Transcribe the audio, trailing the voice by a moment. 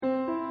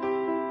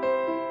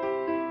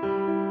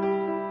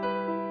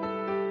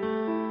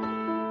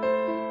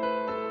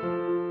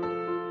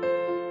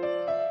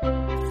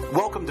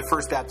Welcome to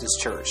First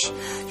Baptist Church.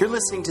 You're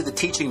listening to the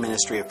teaching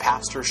ministry of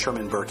Pastor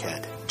Sherman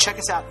Burkhead. Check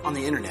us out on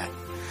the internet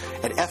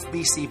at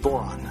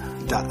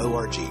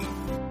fbcboron.org.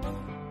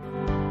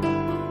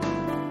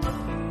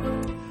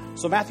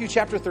 So Matthew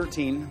chapter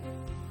 13,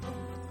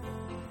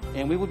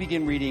 and we will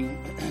begin reading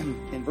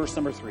in verse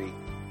number 3.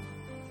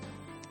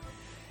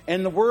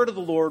 And the word of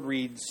the Lord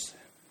reads,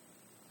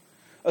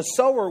 "A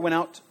sower went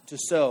out to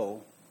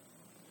sow.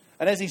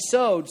 And as he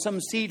sowed, some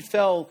seed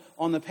fell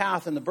on the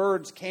path, and the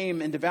birds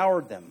came and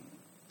devoured them.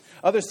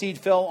 Other seed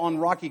fell on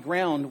rocky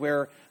ground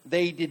where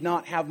they did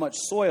not have much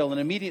soil, and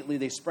immediately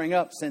they sprang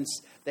up,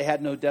 since they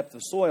had no depth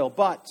of soil.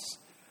 But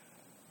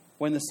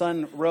when the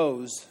sun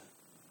rose,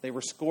 they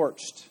were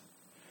scorched.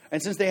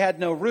 And since they had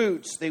no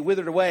roots, they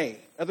withered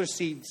away. Other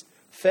seeds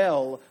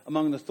fell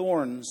among the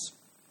thorns,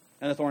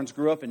 and the thorns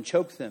grew up and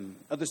choked them.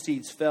 Other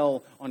seeds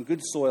fell on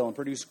good soil and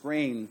produced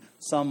grain,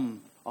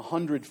 some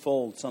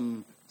 100-fold,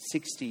 some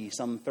 60,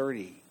 some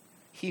 30.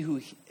 He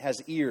who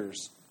has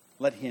ears,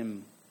 let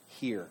him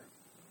hear."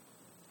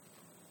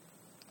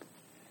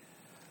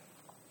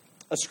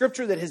 A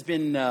scripture that has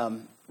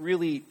been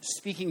really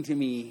speaking to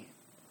me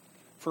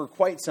for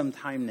quite some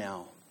time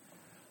now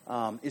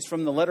is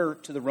from the letter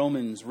to the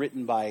Romans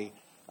written by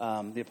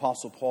the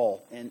Apostle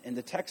Paul. And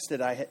the text that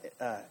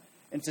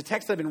and it's a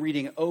text that I've been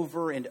reading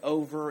over and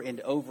over and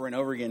over and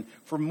over again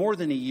for more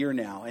than a year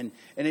now. And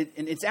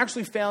it's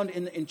actually found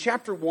in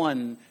chapter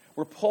 1,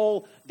 where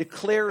Paul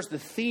declares the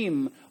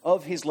theme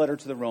of his letter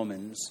to the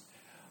Romans.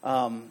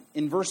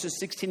 In verses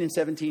 16 and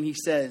 17, he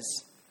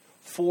says,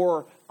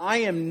 "For I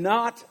am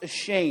not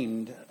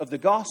ashamed of the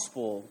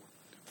gospel,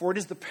 for it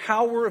is the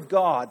power of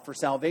God for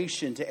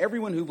salvation to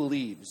everyone who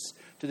believes,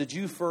 to the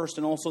Jew first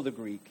and also the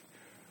Greek.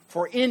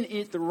 For in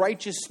it the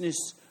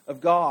righteousness of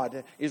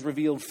God is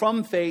revealed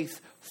from faith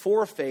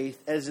for faith,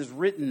 as is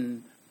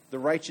written, the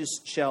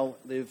righteous shall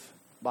live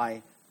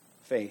by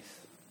faith."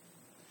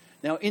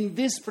 Now, in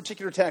this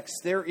particular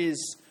text, there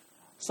is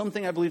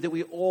something I believe that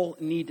we all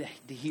need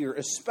to hear,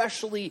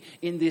 especially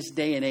in this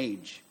day and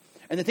age.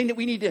 And the thing that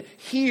we need to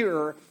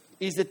hear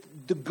is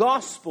that the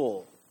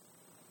gospel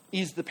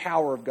is the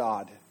power of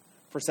God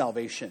for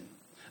salvation.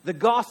 The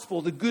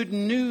gospel, the good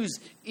news,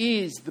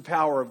 is the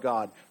power of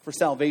God for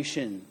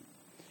salvation.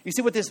 You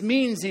see, what this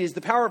means is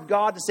the power of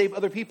God to save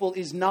other people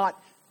is not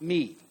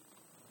me.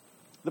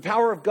 The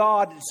power of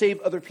God to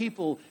save other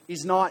people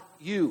is not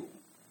you.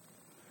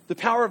 The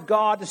power of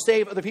God to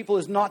save other people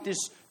is not this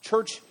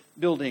church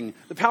building.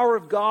 The power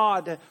of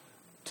God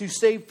to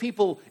save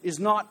people is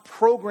not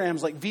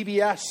programs like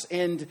VBS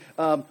and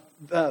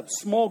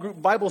small group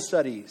Bible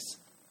studies.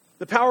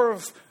 The power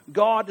of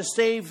God to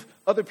save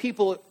other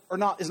people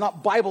is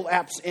not Bible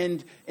apps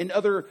and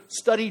other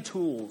study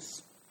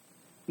tools.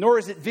 Nor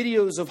is it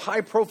videos of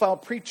high-profile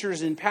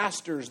preachers and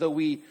pastors, though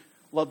we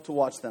love to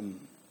watch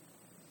them.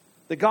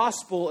 The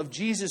gospel of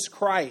Jesus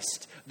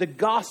Christ, the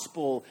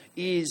gospel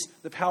is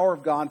the power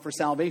of God for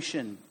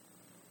salvation.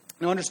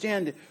 Now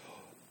understand,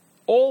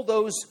 all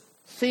those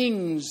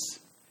things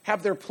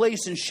have their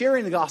place in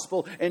sharing the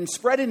gospel and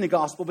spreading the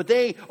gospel, but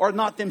they are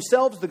not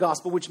themselves the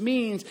gospel, which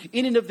means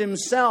in and of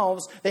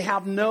themselves, they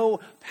have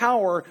no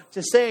power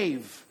to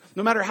save.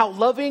 No matter how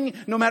loving,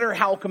 no matter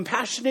how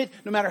compassionate,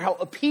 no matter how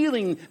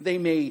appealing they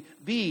may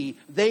be,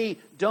 they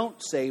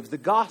don't save. The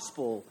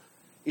gospel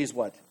is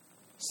what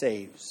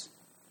saves.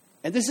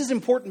 And this is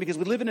important because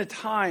we live in a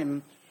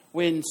time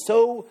when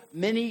so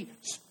many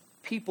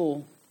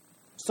people,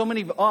 so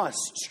many of us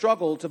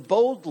struggle to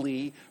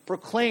boldly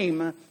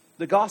proclaim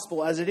the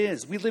gospel as it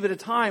is. We live at a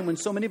time when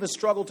so many of us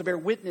struggle to bear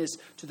witness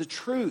to the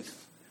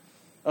truth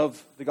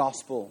of the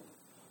gospel.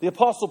 The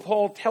Apostle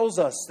Paul tells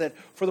us that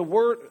for the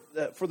word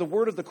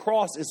of the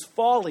cross is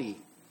folly.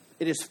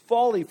 It is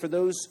folly for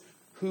those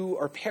who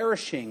are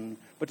perishing,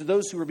 but to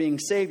those who are being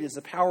saved is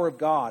the power of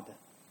God.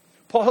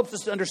 Paul helps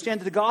us to understand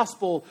the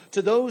gospel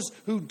to those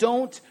who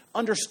don't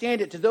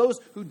understand it, to those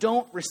who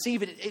don't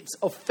receive it. It's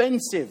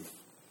offensive,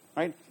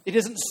 right? It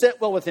doesn't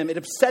sit well with them. It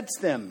upsets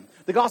them.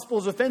 The gospel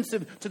is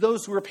offensive to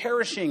those who are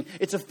perishing.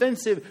 It's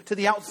offensive to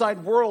the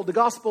outside world. The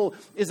gospel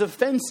is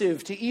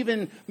offensive to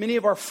even many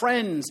of our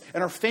friends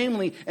and our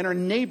family and our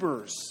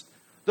neighbors,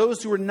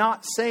 those who are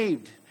not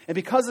saved. And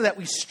because of that,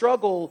 we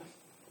struggle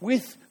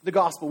with the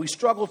gospel. We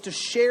struggle to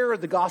share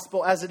the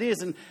gospel as it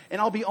is. And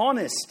I'll be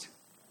honest,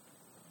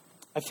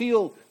 I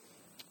feel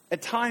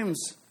at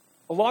times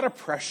a lot of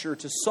pressure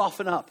to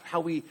soften up how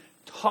we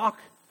talk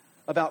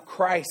about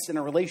Christ and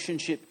our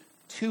relationship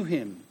to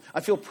Him. I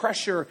feel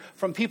pressure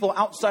from people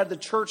outside the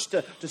church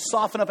to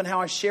soften up in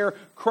how I share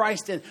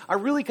Christ. And I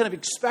really kind of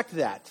expect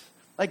that.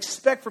 I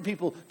expect for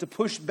people to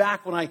push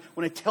back when I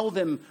tell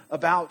them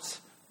about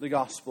the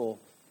gospel.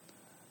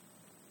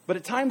 But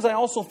at times I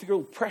also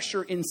feel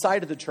pressure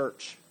inside of the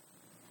church.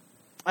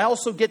 I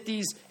also get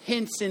these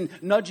hints and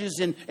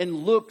nudges and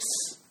looks.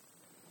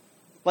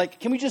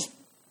 Like, can we just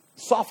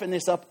soften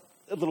this up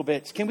a little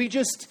bit? Can we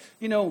just,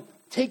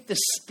 take the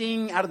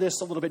sting out of this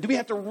a little bit? Do we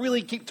have to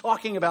really keep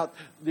talking about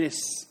this?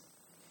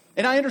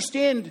 And I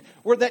understand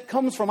where that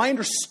comes from. I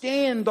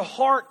understand the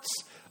hearts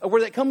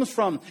where that comes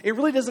from. It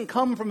really doesn't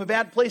come from a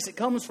bad place. It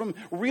comes from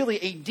really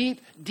a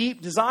deep,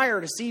 deep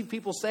desire to see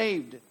people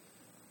saved.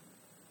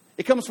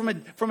 It comes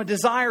from a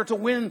desire to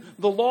win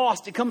the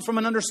lost. It comes from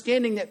an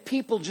understanding that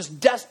people just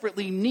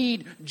desperately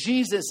need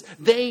Jesus.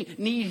 They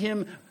need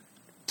him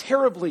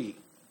terribly.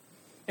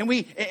 And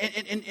many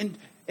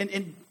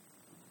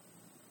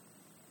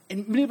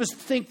of us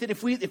think that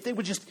if they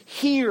would just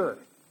hear,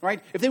 right?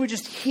 If they would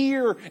just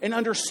hear and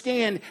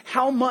understand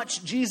how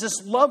much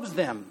Jesus loves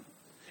them,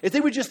 if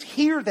they would just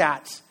hear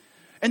that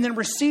and then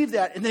receive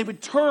that, and they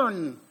would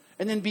turn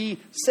and then be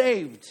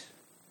saved.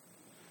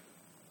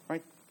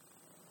 Right?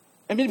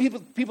 And many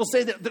people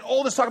say that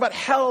all this talk about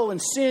hell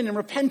and sin and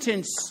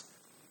repentance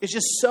is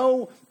just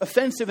so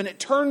offensive, and it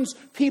turns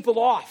people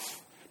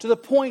off to the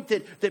point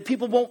that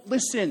people won't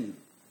listen.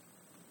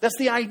 That's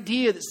the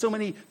idea that so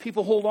many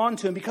people hold on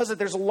to. And because of,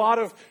 there's a lot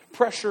of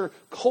pressure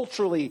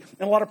culturally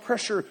and a lot of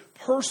pressure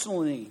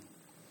personally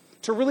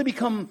to really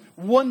become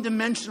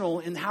one-dimensional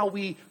in how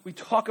we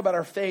talk about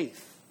our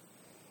faith.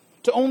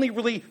 To only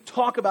really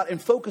talk about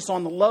and focus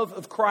on the love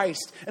of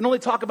Christ, and only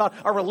talk about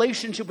our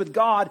relationship with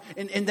God,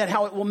 and that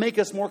how it will make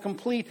us more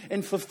complete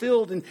and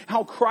fulfilled, and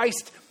how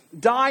Christ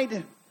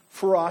died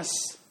for us,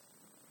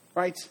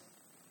 right?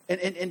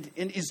 And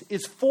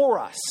is for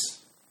us.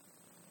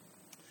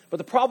 But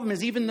the problem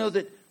is, even though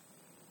that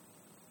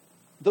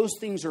those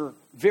things are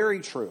very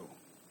true,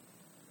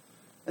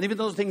 and even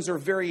those things are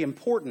very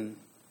important,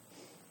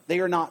 they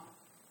are not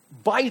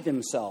by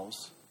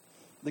themselves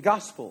the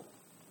gospel.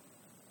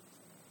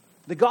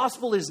 The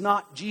gospel is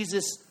not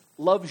Jesus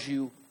loves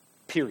you,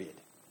 period.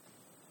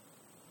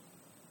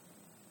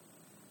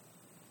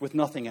 With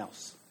nothing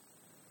else.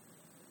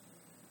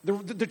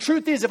 The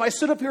truth is, if I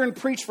stood up here and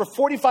preached for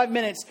 45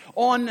 minutes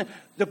on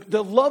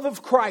the love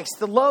of Christ,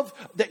 the love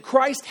that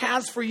Christ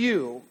has for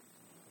you,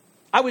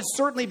 I would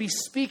certainly be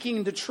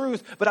speaking the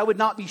truth, but I would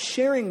not be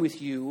sharing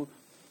with you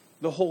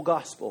the whole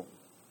gospel.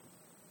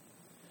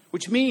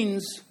 Which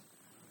means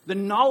the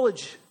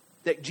knowledge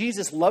that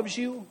Jesus loves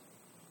you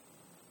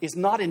is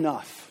not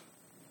enough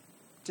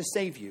to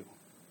save you.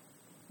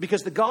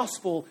 Because the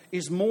gospel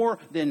is more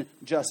than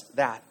just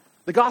that.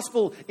 The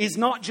gospel is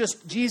not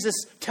just Jesus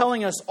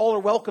telling us all are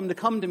welcome to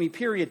come to me,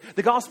 period.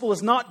 The gospel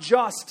is not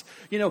just,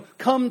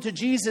 come to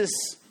Jesus,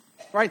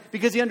 right,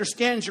 because he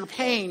understands your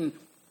pain,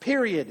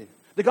 period.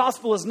 The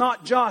gospel is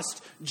not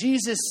just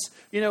Jesus,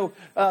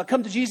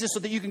 come to Jesus so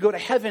that you can go to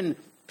heaven,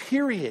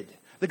 period.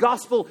 The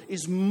gospel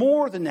is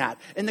more than that.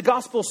 And the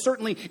gospel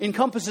certainly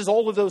encompasses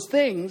all of those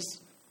things,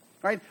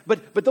 right?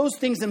 But those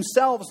things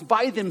themselves,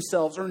 by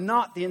themselves, are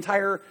not the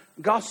entire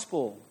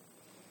gospel.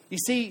 You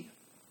see,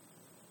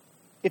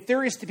 if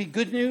there is to be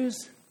good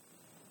news,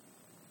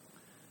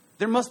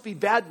 there must be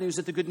bad news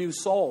that the good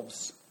news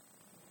solves.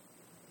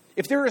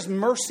 If there is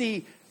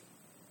mercy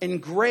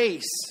and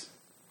grace,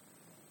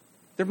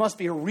 there must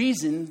be a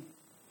reason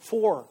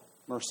for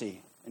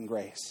mercy and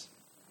grace.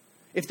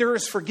 If there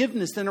is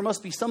forgiveness, then there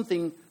must be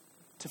something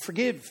to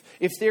forgive.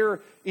 If there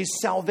is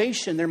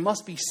salvation, there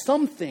must be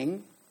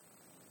something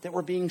that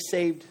we're being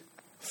saved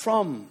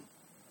from.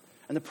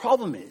 And the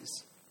problem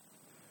is,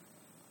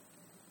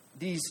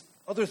 these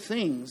other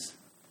things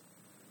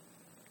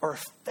are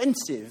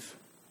offensive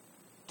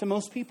to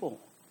most people.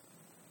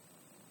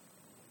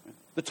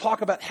 The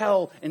talk about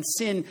hell and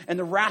sin and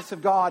the wrath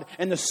of God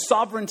and the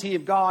sovereignty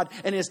of God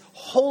and his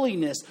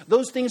holiness,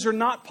 those things are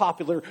not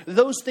popular.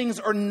 Those things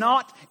are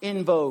not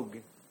in vogue.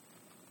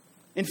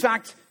 In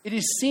fact, it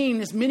is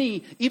seen as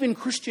many, even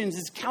Christians,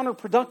 as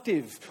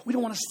counterproductive. We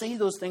don't want to say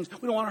those things.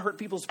 We don't want to hurt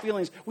people's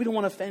feelings. We don't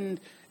want to offend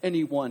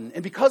anyone.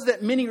 And because of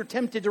that, many are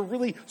tempted to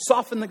really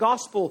soften the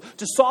gospel,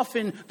 to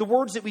soften the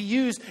words that we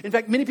use. In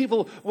fact, many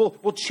people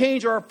will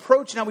change our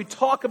approach and how we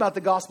talk about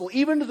the gospel,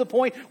 even to the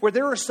point where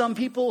there are some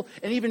people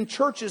and even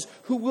churches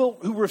who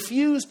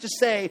refuse to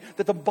say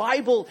that the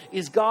Bible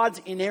is God's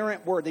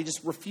inerrant word. They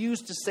just refuse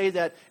to say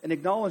that and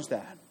acknowledge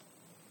that.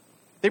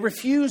 They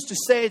refuse to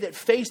say that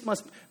faith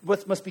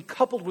must be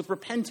coupled with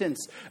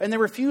repentance. And they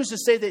refuse to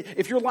say that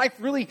if your life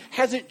really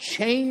hasn't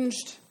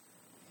changed,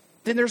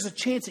 then there's a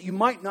chance that you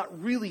might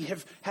not really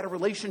have had a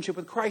relationship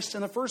with Christ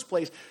in the first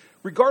place,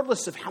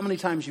 regardless of how many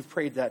times you've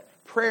prayed that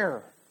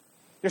prayer.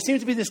 There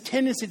seems to be this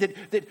tendency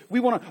that we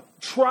want to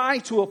try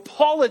to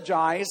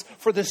apologize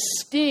for the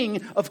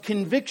sting of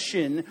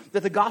conviction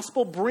that the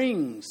gospel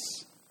brings,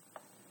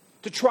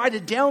 to try to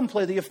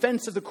downplay the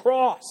offense of the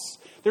cross.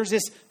 There's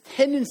this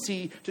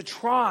tendency to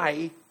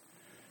try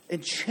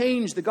and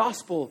change the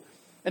gospel.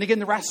 And again,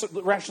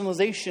 the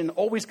rationalization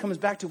always comes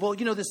back to,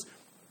 this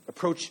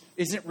approach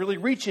isn't really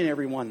reaching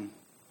everyone.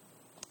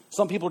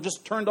 Some people are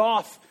just turned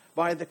off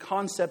by the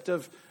concept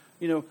of,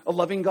 a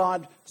loving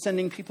God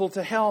sending people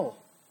to hell.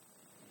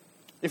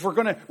 If we're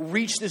going to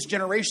reach this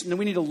generation, then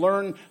we need to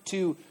learn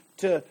to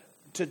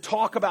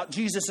talk about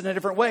Jesus in a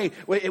different way.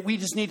 We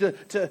just need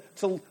to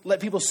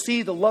let people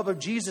see the love of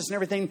Jesus in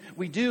everything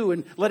we do,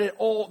 and let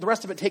the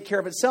rest of it take care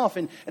of itself.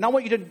 And I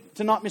want you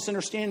to not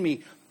misunderstand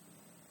me.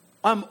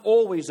 I'm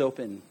always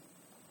open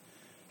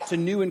to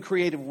new and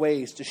creative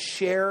ways to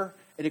share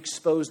and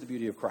expose the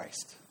beauty of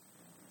Christ.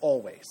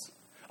 Always.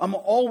 I'm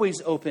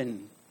always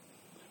open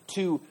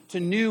to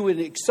new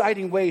and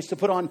exciting ways to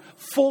put on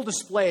full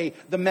display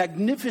the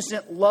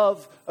magnificent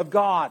love of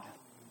God.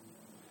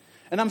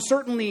 And I'm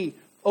certainly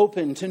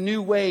open to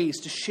new ways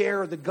to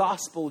share the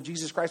gospel of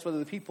Jesus Christ with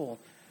other people.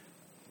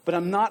 But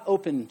I'm not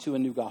open to a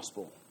new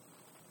gospel.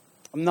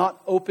 I'm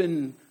not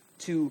open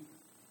to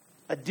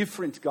a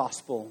different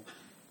gospel.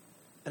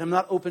 And I'm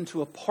not open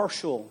to a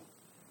partial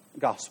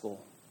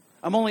gospel.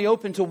 I'm only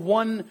open to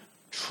one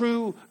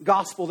true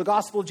gospel, the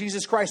gospel of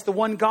Jesus Christ, the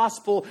one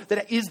gospel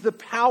that is the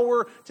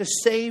power to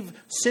save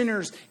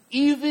sinners,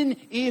 even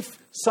if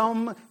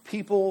some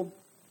people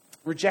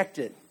reject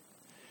it.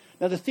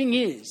 Now, the thing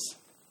is,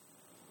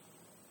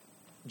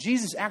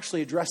 Jesus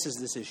actually addresses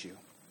this issue.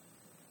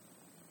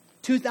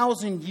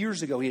 2,000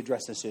 years ago, he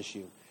addressed this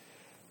issue.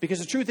 Because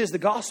the truth is, the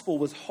gospel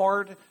was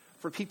hard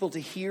for people to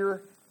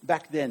hear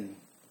back then.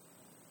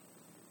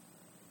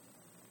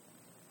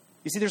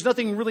 You see, there's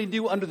nothing really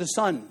new under the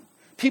sun.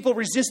 People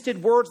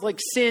resisted words like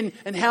sin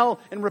and hell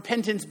and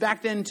repentance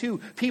back then too.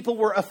 People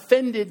were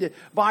offended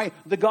by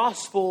the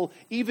gospel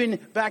even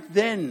back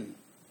then.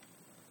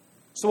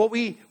 So what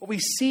we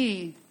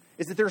see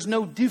is that there's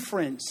no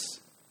difference.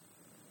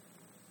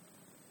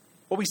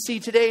 What we see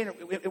today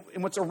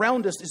and what's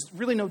around us is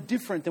really no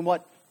different than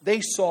what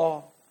they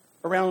saw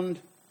around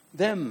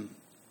them.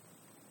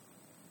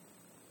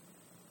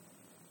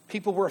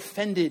 People were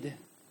offended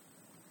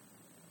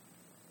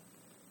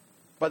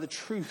by the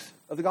truth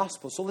of the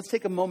gospel. So let's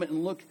take a moment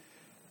and look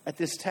at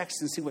this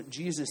text and see what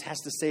Jesus has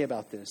to say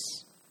about this.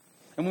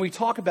 And when we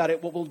talk about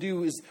it, what we'll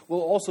do is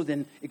we'll also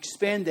then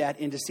expand that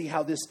into see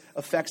how this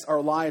affects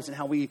our lives and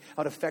how it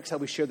affects how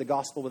we share the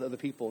gospel with other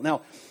people.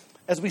 Now,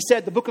 as we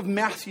said, the book of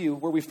Matthew,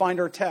 where we find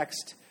our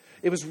text,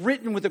 it was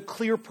written with a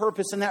clear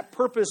purpose, and that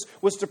purpose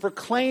was to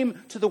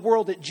proclaim to the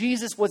world that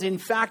Jesus was in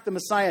fact the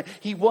Messiah.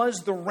 He was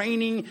the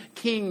reigning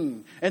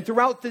king. And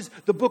throughout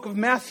the book of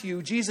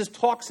Matthew, Jesus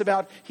talks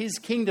about his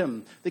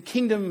kingdom, the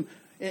kingdom,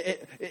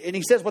 and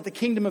he says what the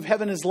kingdom of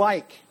heaven is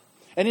like.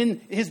 And in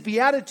his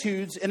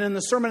Beatitudes and in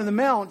the Sermon on the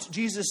Mount,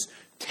 Jesus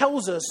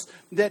tells us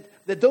that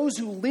those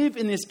who live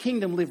in this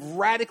kingdom live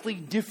radically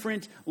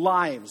different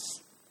lives.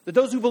 That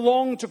those who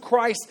belong to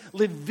Christ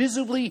live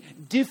visibly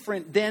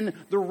different than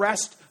the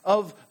rest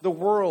of the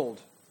world.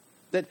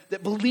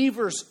 That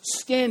believers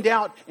stand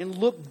out and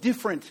look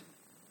different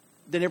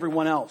than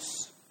everyone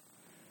else.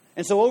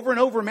 And so over and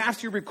over,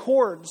 Matthew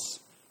records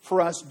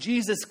for us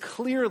Jesus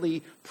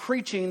clearly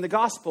preaching the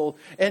gospel.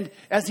 And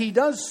as he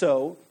does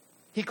so,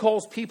 he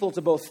calls people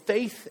to both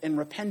faith and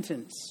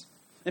repentance.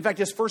 In fact,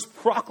 his first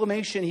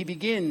proclamation, he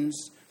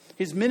begins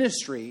his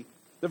ministry.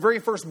 The very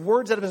first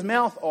words out of his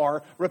mouth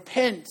are,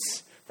 "Repent,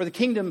 for the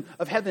kingdom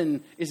of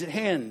heaven is at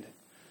hand."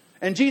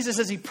 And Jesus,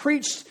 as he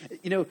preached,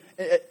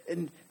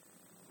 and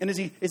as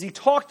he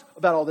talked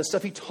about all this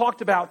stuff, he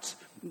talked about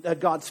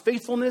God's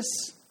faithfulness,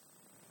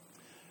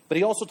 but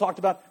he also talked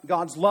about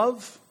God's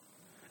love,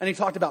 and he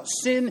talked about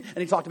sin, and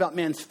he talked about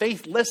man's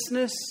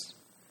faithlessness.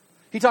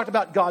 He talked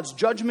about God's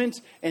judgment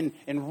and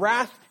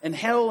wrath and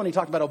hell, and he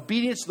talked about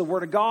obedience to the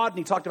word of God, and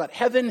he talked about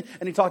heaven,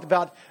 and he talked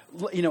about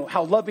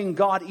how loving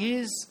God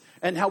is,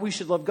 and how we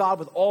should love God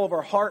with all of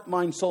our heart,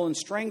 mind, soul, and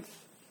strength.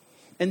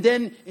 And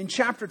then in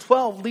chapter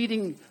 12,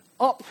 leading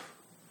up,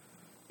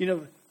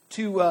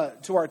 to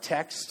our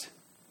text,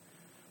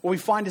 what we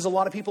find is a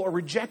lot of people are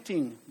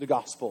rejecting the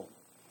gospel.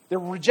 They're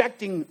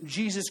rejecting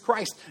Jesus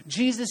Christ,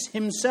 Jesus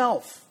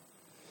himself.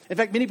 In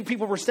fact, many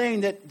people were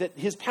saying that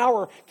his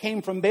power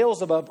came from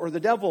Beelzebub or the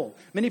devil.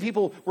 Many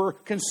people were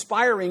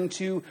conspiring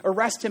to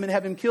arrest him and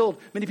have him killed.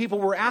 Many people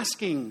were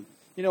asking,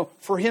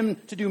 for him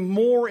to do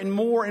more and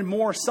more and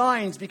more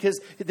signs because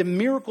the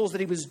miracles that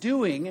he was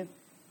doing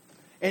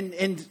and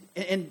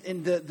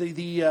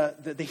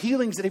the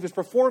healings that he was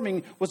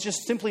performing was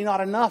just simply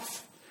not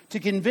enough to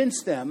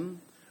convince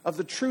them of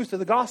the truth of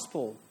the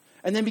gospel.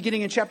 And then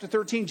beginning in chapter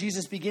 13,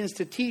 Jesus begins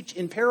to teach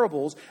in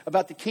parables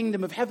about the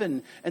kingdom of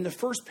heaven. And the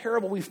first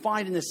parable we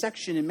find in this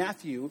section in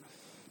Matthew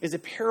is a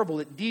parable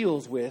that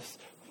deals with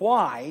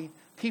why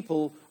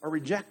people are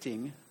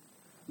rejecting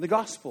the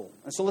gospel.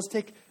 And so let's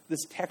take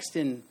this text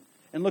in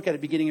and look at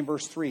it beginning in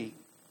verse 3.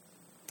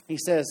 He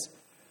says,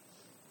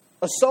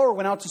 "A sower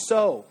went out to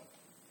sow.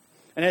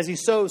 And as he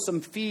sowed,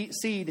 some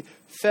seed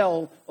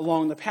fell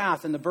along the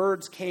path, and the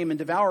birds came and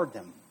devoured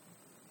them.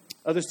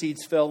 Other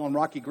seeds fell on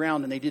rocky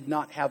ground, and they did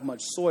not have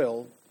much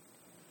soil,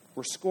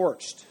 were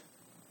scorched.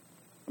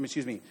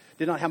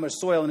 Did not have much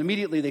soil, and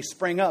immediately they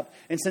sprang up.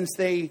 And since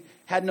they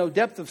had no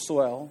depth of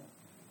soil,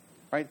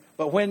 right?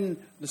 But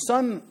when the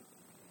sun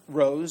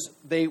rose,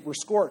 they were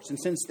scorched, and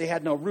since they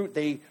had no root,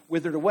 they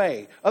withered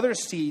away. Other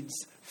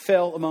seeds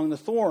fell among the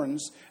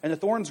thorns, and the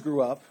thorns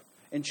grew up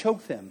and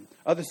choked them.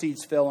 Other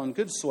seeds fell on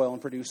good soil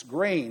and produced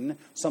grain,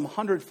 some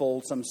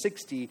 100-fold, some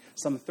 60,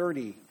 some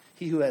 30.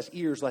 He who has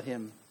ears, let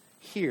him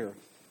hear."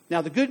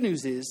 Now, the good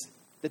news is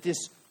that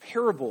this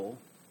parable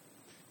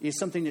is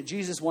something that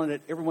Jesus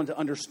wanted everyone to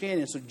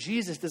understand. And so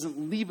Jesus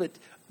doesn't leave it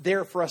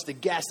there for us to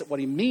guess at what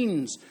he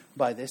means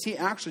by this. He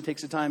actually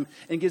takes the time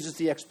and gives us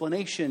the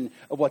explanation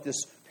of what this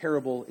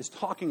parable is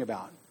talking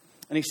about.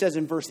 And he says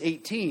in verse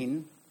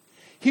 18,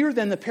 "Hear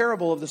then the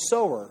parable of the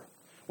sower.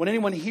 When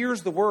anyone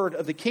hears the word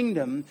of the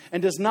kingdom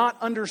and does not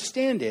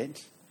understand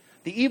it,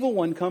 the evil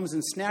one comes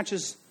and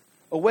snatches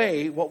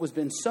away what was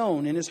been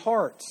sown in his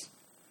heart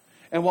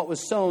and what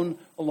was sown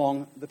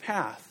along the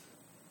path.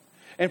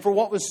 And for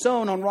what was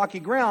sown on rocky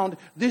ground,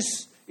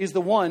 this is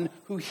the one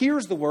who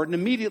hears the word and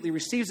immediately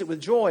receives it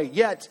with joy.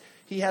 Yet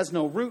he has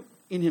no root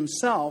in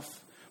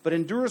himself, but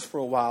endures for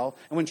a while.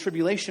 And when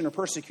tribulation or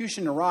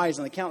persecution arise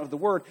on account of the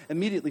word,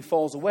 immediately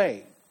falls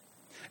away.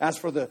 As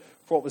for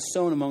what was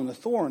sown among the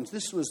thorns,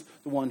 this was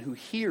the one who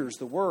hears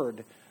the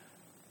word,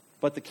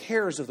 but the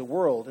cares of the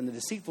world and the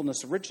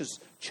deceitfulness of riches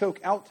choke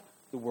out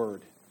the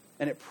word,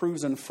 and it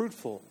proves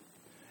unfruitful.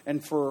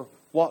 And for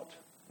what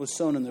was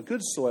sown in the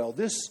good soil,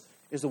 this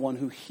is the one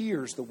who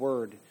hears the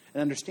word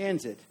and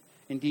understands it,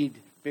 indeed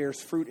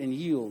bears fruit and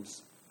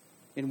yields,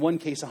 in one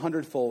case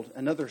 100-fold,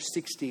 another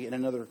 60, and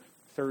another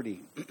 30.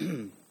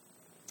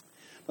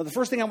 Now, the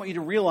first thing I want you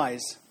to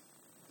realize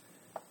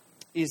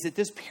is that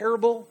this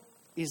parable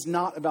is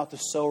not about the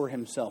sower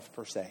himself,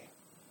 per se.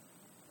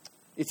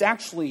 It's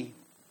actually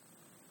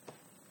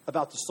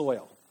about the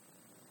soil.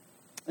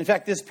 In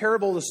fact, this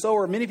parable of the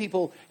sower, many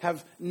people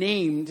have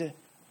named,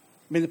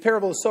 the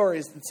parable of the sower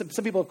is,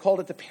 some people have called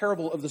it the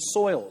parable of the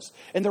soils.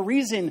 And the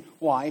reason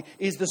why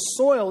is the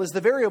soil is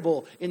the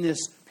variable in this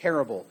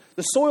parable.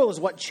 The soil is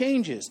what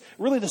changes.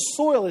 Really, the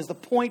soil is the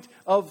point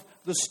of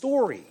the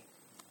story.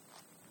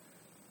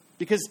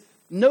 Because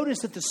notice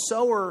that the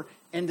sower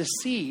and the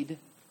seed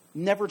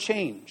never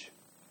change.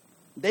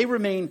 They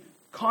remain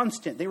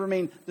constant. They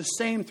remain the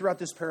same throughout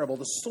this parable.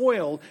 The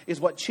soil is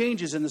what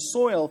changes, and the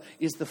soil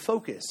is the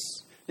focus.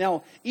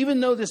 Now,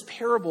 even though this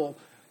parable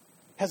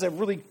has a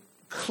really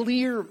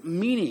clear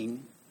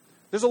meaning,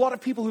 there's a lot of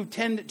people who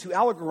tend to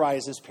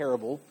allegorize this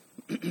parable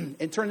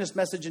and turn this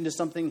message into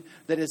something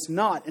that it's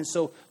not. And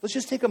so let's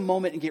just take a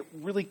moment and get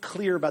really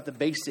clear about the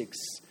basics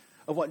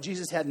of what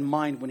Jesus had in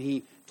mind when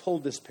he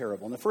told this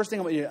parable. And the first thing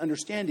I want you to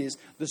understand is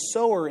the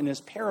sower in this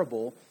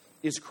parable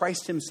is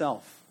Christ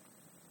himself.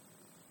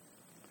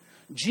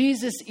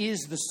 Jesus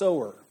is the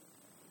sower.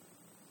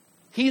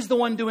 He's the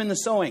one doing the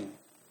sowing,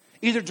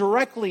 either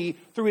directly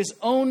through his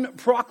own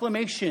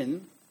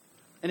proclamation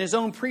and his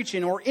own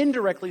preaching, or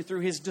indirectly through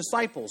his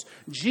disciples.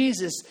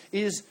 Jesus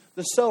is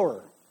the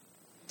sower.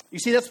 You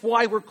see, that's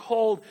why we're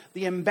called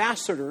the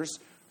ambassadors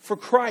for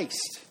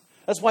Christ.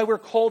 That's why we're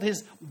called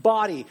his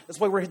body. That's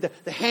why we're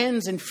the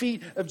hands and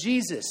feet of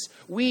Jesus.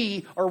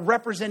 We are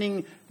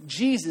representing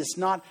Jesus,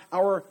 not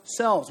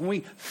ourselves. When we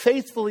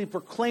faithfully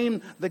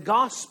proclaim the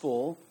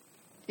gospel,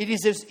 it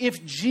is as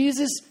if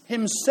Jesus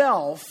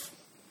himself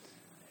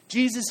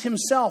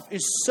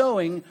is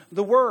sowing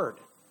the word,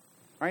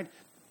 right?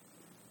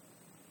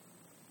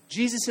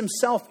 Jesus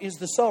himself is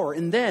the sower.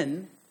 And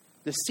then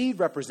the seed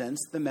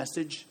represents the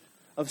message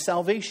of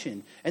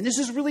salvation. And this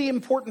is really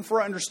important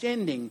for our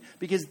understanding,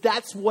 because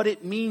that's what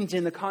it means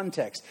in the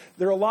context.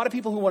 There are a lot of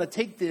people who want to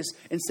take this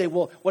and say,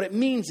 well, what it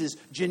means is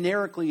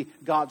generically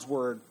God's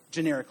word,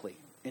 generically,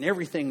 in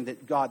everything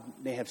that God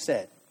may have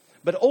said.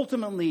 But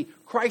ultimately,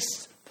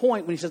 Christ's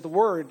point when he says the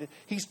word,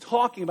 he's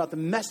talking about the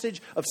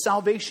message of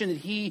salvation that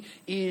he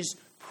is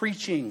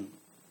preaching.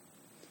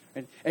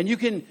 And you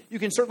can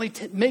certainly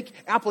make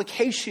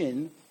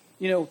application,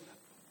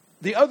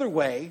 the other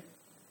way,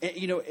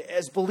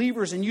 as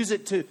believers, and use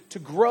it to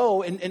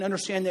grow and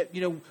understand that,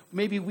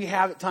 maybe we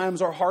have at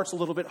times our heart's a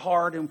little bit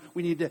hard and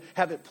we need to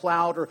have it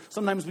plowed, or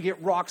sometimes we get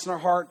rocks in our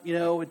heart,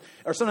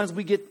 or sometimes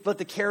we let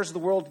the cares of the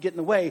world get in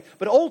the way.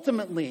 But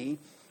ultimately,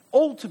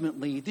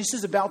 this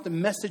is about the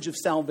message of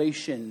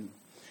salvation.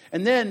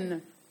 And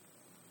then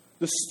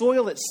the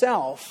soil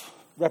itself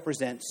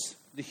represents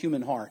the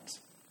human heart,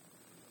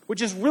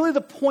 which is really the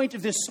point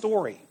of this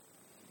story.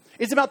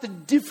 It's about the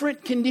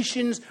different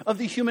conditions of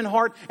the human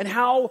heart and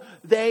how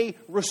they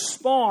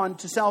respond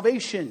to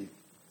salvation.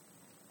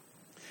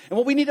 And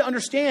what we need to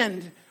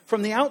understand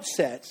from the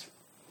outset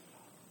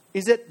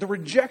is that the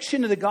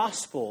rejection of the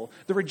gospel,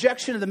 the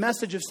rejection of the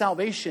message of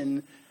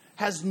salvation,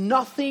 has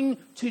nothing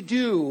to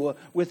do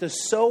with the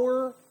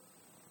sower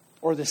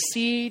or the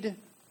seed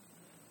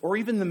or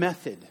even the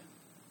method.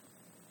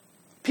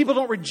 People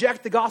don't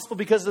reject the gospel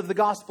because of the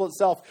gospel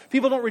itself.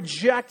 People don't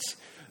reject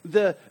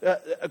the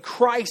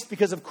Christ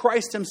because of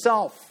Christ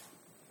himself.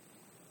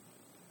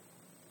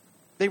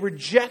 They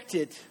reject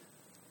it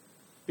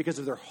because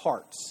of their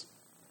hearts.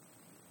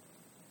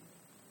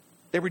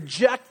 They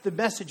reject the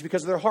message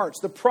because of their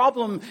hearts. The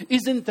problem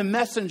isn't the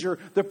messenger.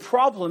 The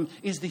problem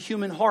is the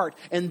human heart.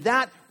 And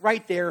that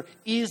right there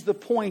is the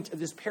point of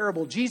this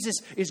parable. Jesus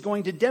is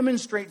going to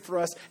demonstrate for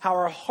us how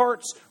our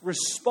hearts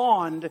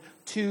respond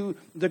to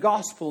the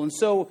gospel. And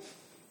so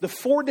the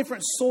 4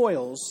 different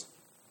soils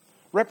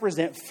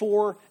represent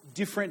 4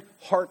 different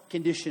heart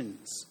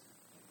conditions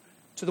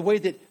to the way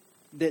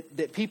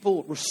that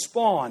people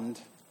respond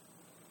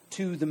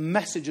to the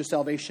message of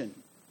salvation.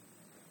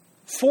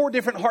 4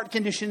 different heart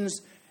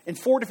conditions and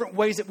 4 different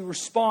ways that we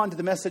respond to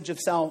the message of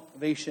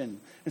salvation.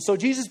 And so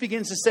Jesus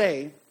begins to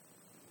say,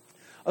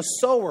 a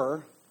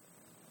sower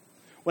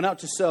went out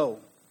to sow.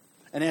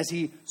 And as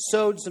he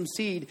sowed some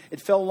seed,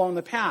 it fell along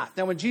the path.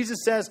 Now, when Jesus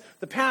says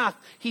the path,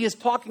 he is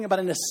talking about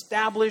an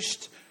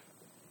established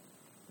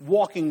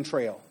walking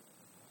trail.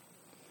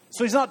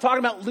 So he's not talking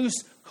about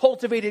loose,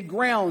 cultivated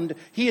ground.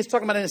 He is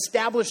talking about an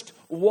established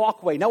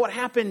walkway. Now, what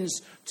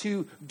happens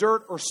to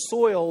dirt or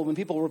soil when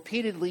people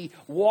repeatedly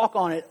walk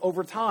on it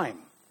over time?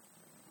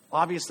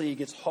 Obviously, it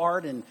gets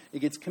hard and it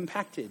gets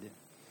compacted.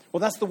 Well,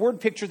 that's the word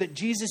picture that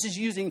Jesus is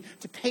using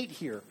to paint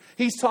here.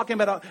 He's talking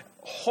about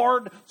a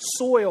hard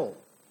soil,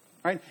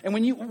 right? And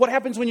what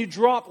happens when you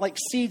drop like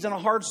seeds on a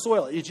hard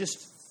soil? It just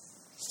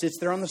sits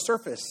there on the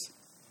surface,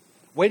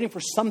 waiting for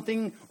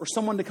something or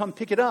someone to come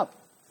pick it up.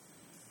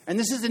 And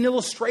this is an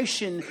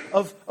illustration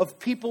of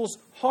people's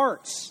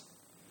hearts.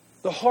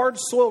 The hard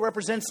soil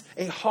represents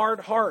a hard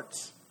heart.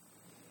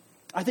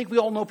 I think we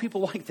all know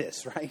people like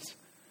this, right?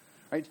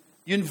 Right?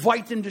 You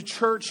invite them to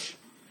church,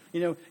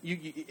 you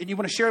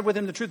want to share with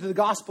them the truth of the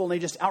gospel, and they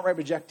just outright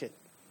reject it,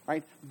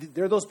 right?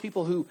 They're those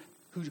people who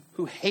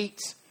hate,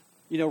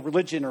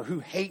 religion, or who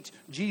hate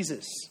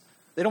Jesus.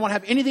 They don't want to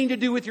have anything to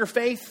do with your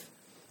faith.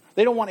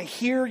 They don't want to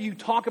hear you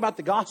talk about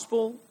the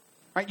gospel.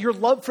 Right? Your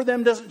love for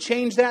them doesn't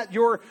change that.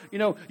 Your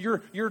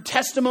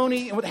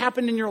testimony and what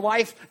happened in your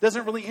life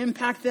doesn't really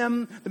impact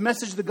them. The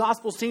message of the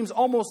gospel seems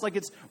almost like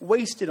it's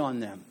wasted on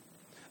them.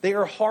 They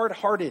are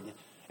hard-hearted,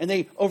 and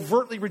they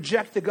overtly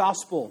reject the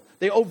gospel.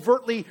 They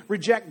overtly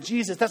reject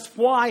Jesus. That's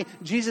why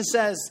Jesus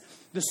says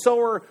the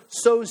sower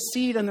sows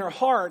seed in their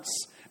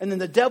hearts, and then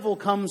the devil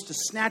comes to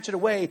snatch it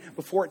away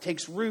before it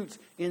takes root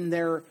in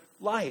their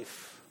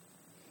life.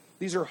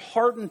 These are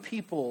hardened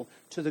people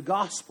to the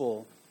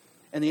gospel,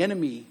 and the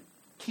enemy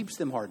keeps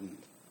them hardened.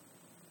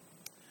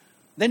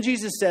 Then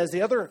Jesus says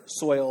the other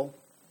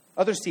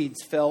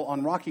seeds fell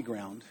on rocky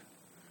ground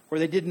where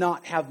they did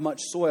not have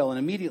much soil, and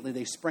immediately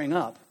they sprang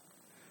up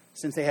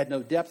since they had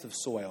no depth of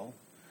soil.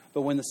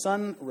 But when the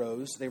sun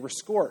rose, they were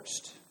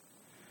scorched.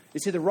 You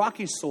see, the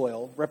rocky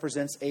soil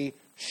represents a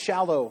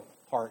shallow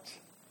heart.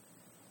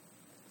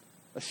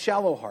 A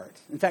shallow heart.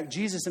 In fact,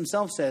 Jesus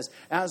himself says,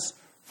 as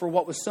for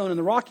what was sown in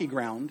the rocky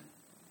ground,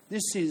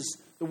 this is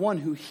the one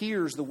who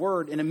hears the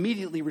word and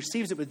immediately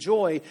receives it with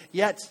joy,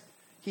 yet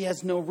he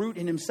has no root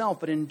in himself,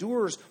 but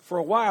endures for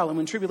a while. And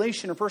when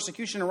tribulation or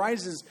persecution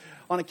arises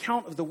on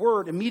account of the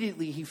word,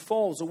 immediately he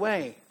falls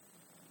away.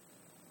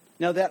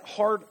 Now, that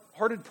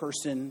hard-hearted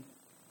person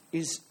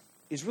is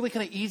really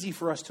kind of easy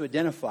for us to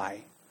identify.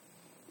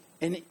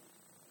 And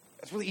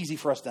it's really easy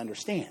for us to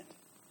understand.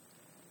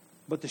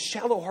 But the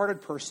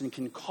shallow-hearted person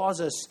can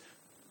cause us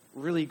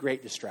really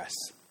great distress.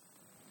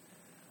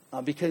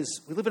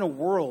 Because we live in a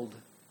world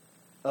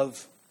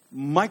of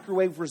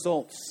microwave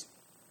results.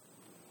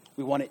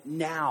 We want it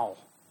now.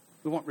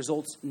 We want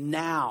results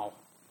now.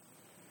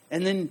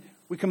 And then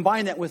we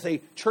combine that with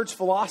a church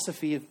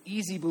philosophy of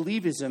easy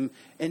believism.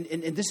 And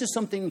this is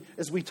something,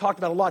 as we talked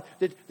about a lot,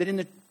 that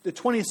in the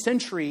 20th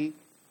century,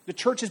 the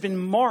church has been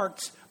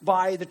marked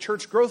by the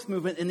church growth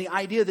movement and the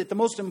idea that the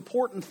most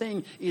important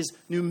thing is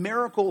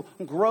numerical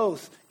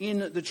growth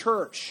in the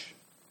church.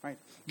 Right?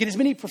 Get as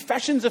many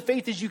professions of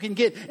faith as you can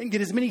get and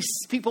get as many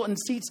people in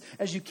seats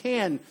as you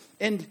can.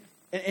 And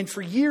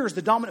for years,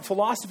 the dominant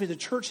philosophy of the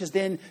church has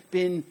then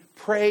been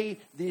pray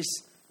this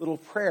little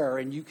prayer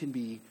and you can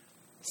be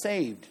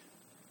saved.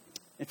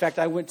 In fact,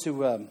 I went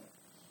to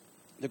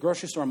the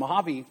grocery store in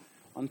Mojave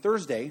on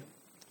Thursday.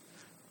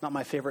 Not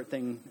my favorite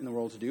thing in the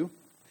world to do.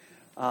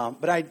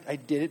 But I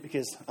did it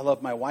because I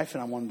love my wife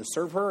and I wanted to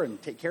serve her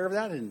and take care of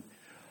that. And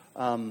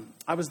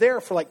I was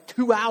there for like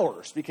 2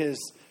 hours because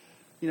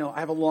I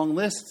have a long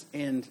list,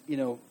 and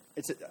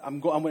I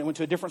went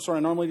to a different store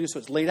than I normally do, so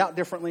it's laid out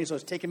differently. So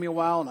it's taking me a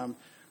while, and I'm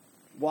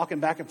walking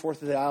back and forth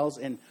through the aisles,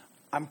 and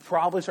I'm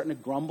probably starting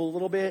to grumble a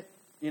little bit,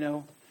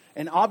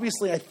 And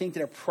obviously, I think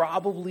that I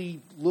probably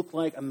look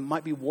like I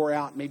might be wore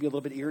out, maybe a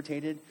little bit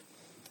irritated.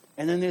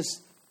 And then this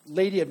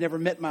lady I've never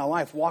met in my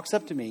life walks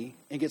up to me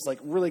and gets like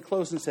really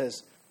close and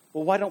says,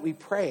 "Well, why don't we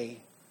pray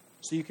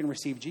so you can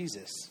receive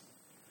Jesus?"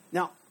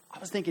 Now, I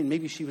was thinking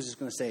maybe she was just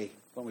going to say,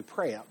 "Why don't we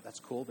pray?" That's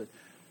cool, but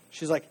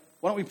she's like,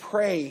 "Why don't we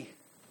pray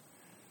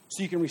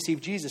so you can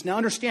receive Jesus?" Now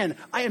understand,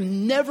 I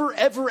am never,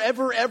 ever,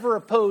 ever, ever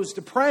opposed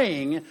to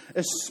praying,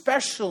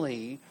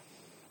 especially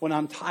when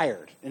I'm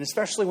tired. And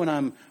especially when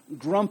I'm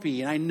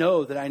grumpy and I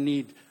know that I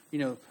need,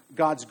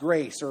 God's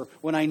grace, or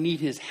when I need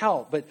his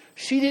help. But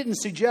she didn't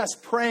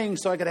suggest praying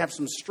so I could have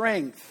some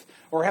strength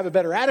or have a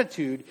better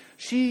attitude.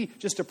 She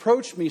just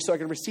approached me so I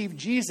could receive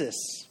Jesus.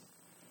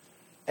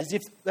 As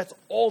if that's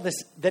all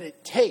that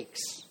it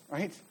takes,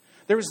 right?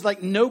 There was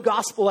like no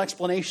gospel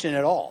explanation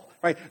at all,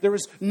 right? There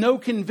was no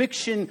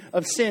conviction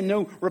of sin,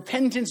 no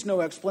repentance,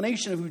 no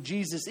explanation of who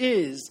Jesus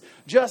is.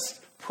 Just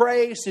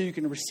pray so you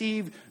can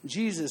receive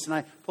Jesus. And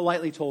I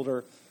politely told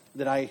her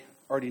that I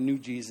already knew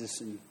Jesus,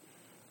 and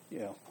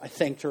I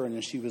thanked her, and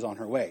then she was on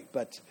her way.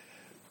 But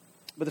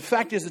the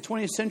fact is, the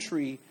 20th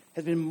century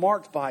has been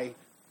marked by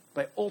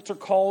by altar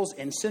calls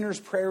and sinners'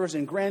 prayers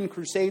and grand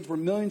crusades where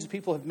millions of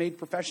people have made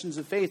professions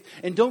of faith.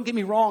 And don't get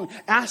me wrong,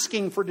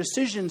 asking for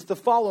decisions to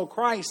follow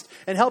Christ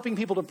and helping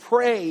people to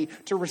pray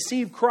to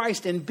receive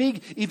Christ and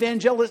big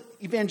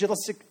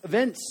evangelistic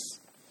events.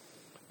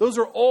 Those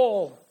are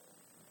all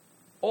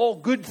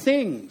good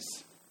things.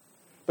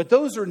 But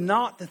those are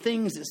not the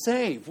things that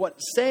save. What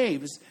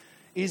saves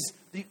is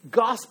the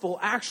gospel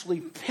actually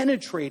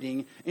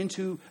penetrating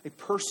into a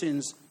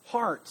person's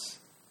heart.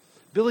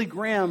 Billy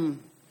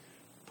Graham,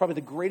 probably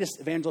the greatest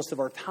evangelist of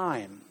our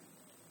time,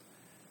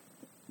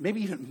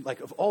 maybe even like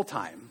of all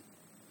time,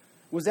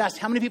 was asked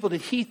how many people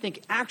did he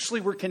think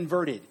actually were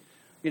converted?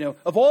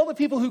 Of all the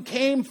people who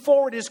came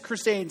forward as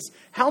crusades,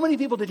 how many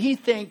people did he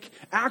think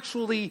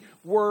actually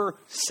were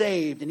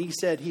saved? And he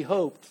said he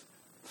hoped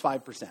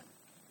 5%.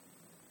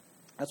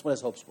 That's what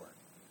his hopes were.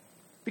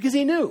 Because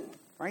he knew,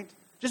 right?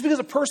 Just because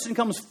a person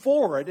comes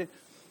forward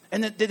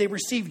and that they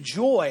receive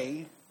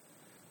joy,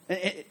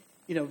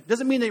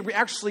 doesn't mean they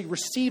actually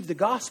receive the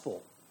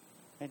gospel.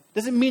 It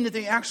doesn't mean that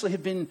they actually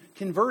have been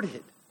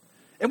converted.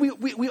 And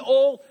we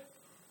all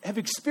have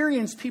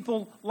experienced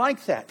people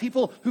like that.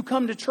 People who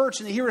come to church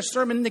and they hear a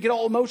sermon and they get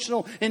all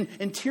emotional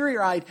and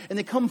teary-eyed and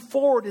they come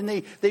forward and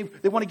they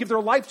want to give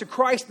their life to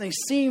Christ and they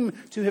seem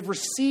to have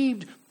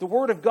received the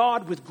word of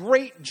God with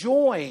great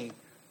joy.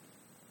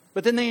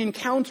 But then they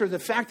encounter the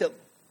fact that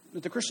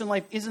the Christian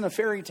life isn't a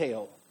fairy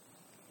tale.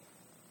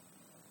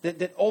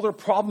 That all their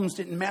problems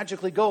didn't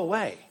magically go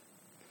away.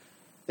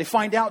 They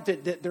find out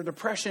that their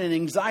depression and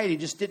anxiety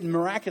just didn't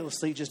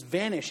miraculously just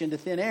vanish into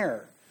thin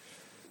air.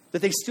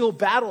 That they still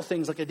battle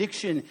things like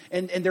addiction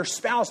and their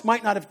spouse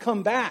might not have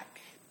come back.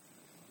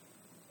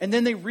 And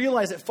then they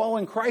realize that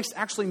following Christ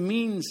actually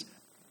means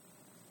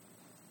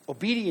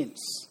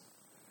obedience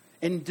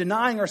and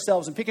denying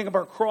ourselves and picking up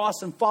our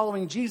cross and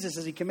following Jesus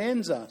as he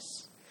commands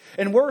us.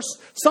 And worse,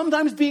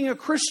 sometimes being a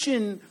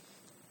Christian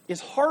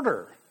is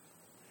harder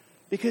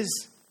because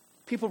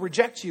people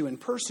reject you and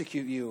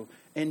persecute you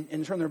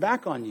and turn their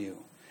back on you.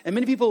 And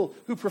many people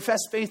who profess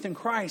faith in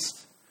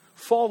Christ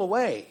fall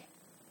away,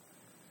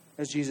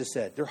 as Jesus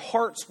said. Their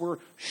hearts were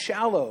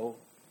shallow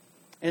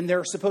and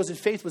their supposed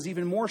faith was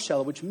even more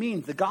shallow, which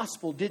means the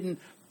gospel didn't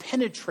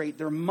penetrate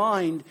their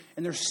mind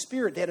and their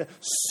spirit. They had a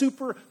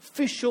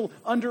superficial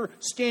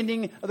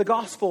understanding of the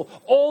gospel.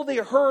 All they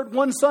heard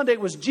one Sunday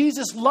was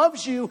Jesus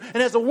loves you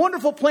and has a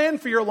wonderful plan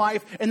for your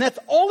life. And that's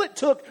all it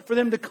took for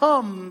them to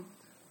come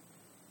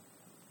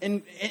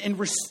and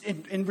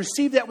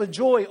receive that with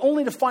joy,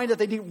 only to find that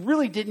they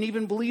really didn't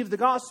even believe the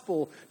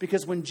gospel.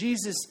 Because when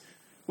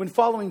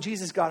following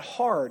Jesus got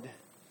hard,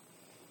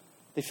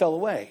 they fell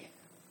away.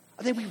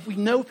 I think we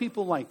know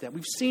people like that.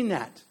 We've seen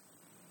that.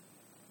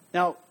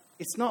 Now,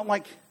 it's not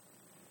like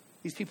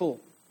these people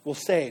will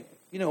say,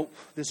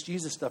 this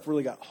Jesus stuff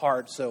really got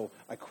hard, so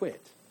I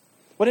quit.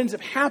 What ends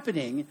up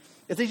happening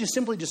is they just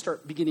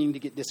start beginning to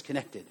get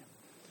disconnected.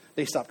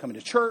 They stop coming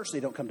to church. They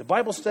don't come to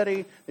Bible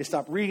study. They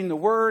stop reading the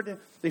Word.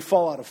 They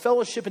fall out of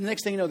fellowship. And the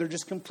next thing you know, they're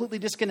just completely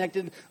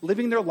disconnected,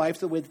 living their life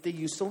the way that they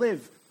used to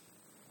live.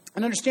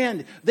 And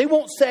understand, they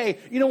won't say,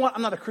 you know what,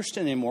 I'm not a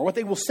Christian anymore. What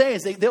they will say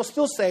is they'll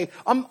still say,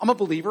 I'm a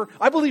believer.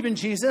 I believe in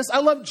Jesus. I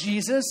love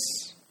Jesus.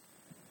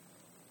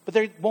 But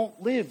they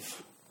won't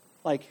live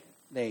like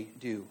they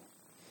do.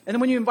 And then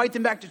when you invite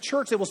them back to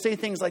church, they will say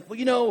things like,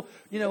 well,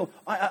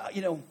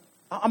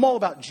 I'm all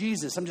about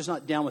Jesus. I'm just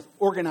not down with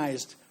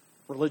organized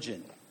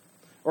religion.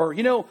 Or,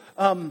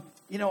 I'm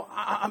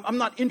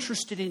not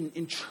interested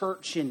in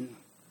church and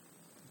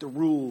the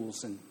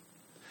rules.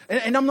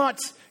 And I'm not,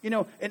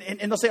 and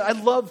they'll say, I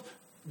love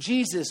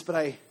Jesus, but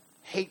I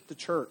hate the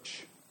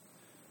church.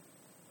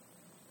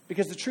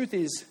 Because the truth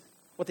is,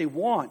 what they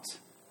want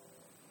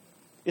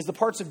is the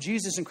parts of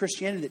Jesus and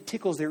Christianity that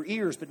tickles their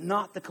ears, but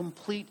not the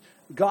complete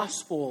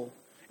gospel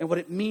and what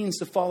it means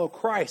to follow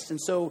Christ.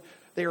 And so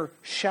they are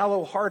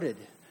shallow-hearted.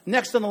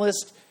 Next on the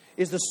list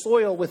is the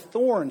soil with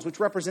thorns, which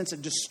represents a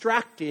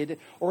distracted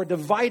or a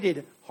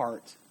divided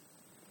heart.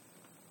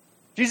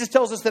 Jesus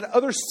tells us that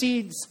other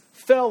seeds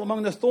fell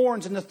among the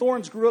thorns, and the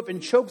thorns grew up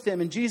and choked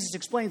them. And Jesus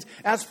explains,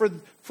 as for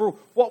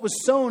what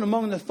was sown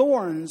among the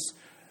thorns,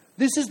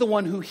 this is the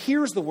one who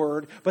hears the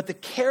word, but the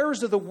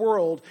cares of the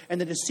world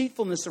and the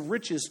deceitfulness of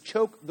riches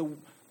choke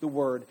the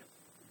word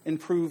and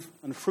prove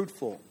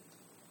unfruitful.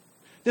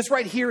 This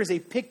right here is a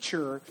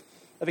picture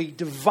of a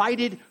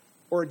divided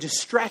or a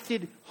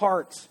distracted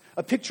heart.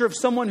 A picture of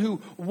someone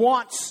who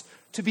wants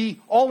to be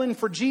all in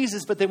for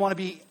Jesus, but they want to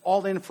be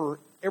all in for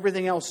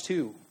everything else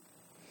too.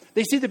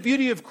 They see the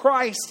beauty of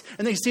Christ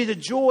and they see the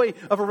joy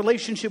of a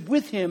relationship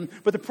with him.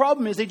 But the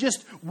problem is they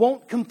just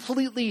won't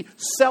completely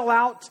sell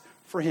out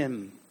for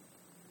him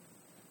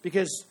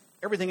because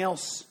everything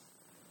else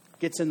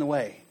gets in the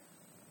way.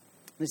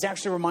 This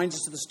actually reminds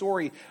us of the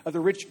story of the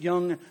rich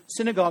young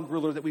synagogue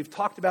ruler that we've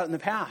talked about in the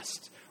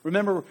past.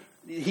 Remember,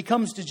 he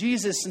comes to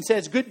Jesus and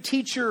says, "Good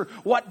teacher,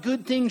 what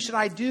good thing should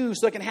I do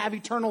so I can have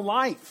eternal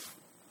life?"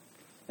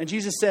 And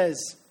Jesus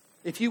says,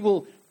 "If you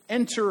will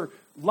enter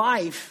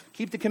life,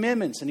 keep the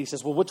commandments." And he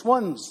says, "Well, which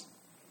ones?"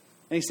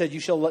 And he said, "You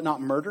shall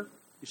not murder.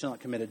 You shall not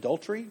commit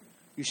adultery.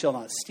 You shall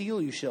not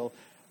steal. You shall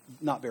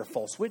not bear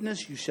false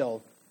witness.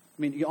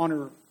 You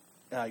honor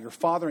your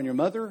father and your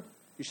mother.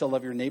 You shall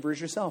love your neighbor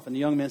as yourself. And the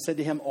young man said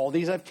to him, all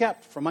these I've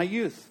kept from my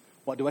youth.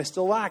 What do I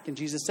still lack? And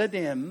Jesus said to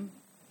him,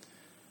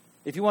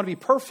 if you want to be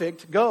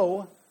perfect,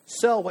 go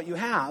sell what you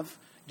have,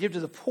 give to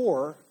the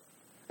poor,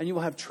 and you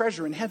will have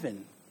treasure in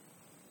heaven.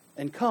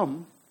 And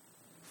come,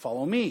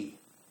 follow me.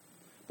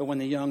 But when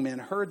the young man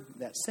heard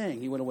that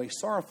saying, he went away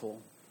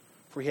sorrowful,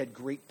 for he had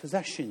great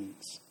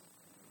possessions.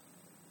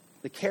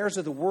 The cares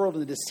of the world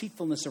and the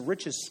deceitfulness of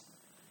riches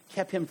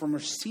kept him from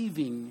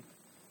receiving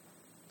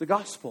the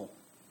gospel.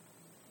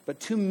 But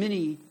too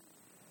many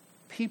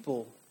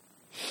people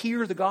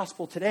hear the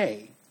gospel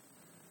today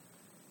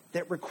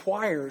that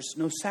requires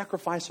no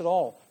sacrifice at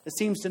all. It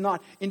seems to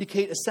not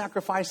indicate a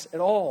sacrifice at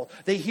all.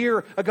 They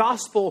hear a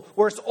gospel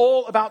where it's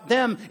all about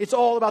them. It's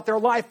all about their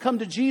life. Come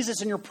to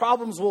Jesus and your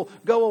problems will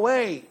go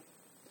away.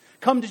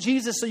 Come to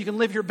Jesus so you can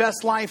live your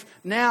best life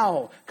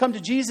now. Come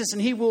to Jesus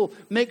and he will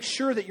make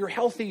sure that you're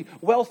healthy,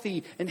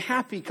 wealthy, and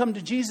happy. Come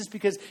to Jesus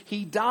because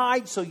he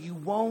died so you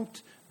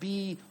won't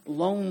be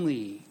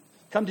lonely.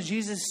 Come to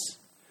Jesus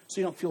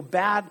so you don't feel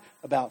bad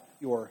about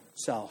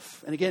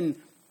yourself. And again,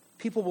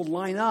 people will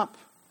line up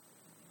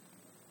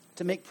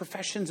to make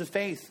professions of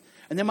faith.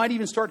 And they might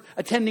even start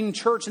attending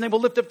church and they will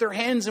lift up their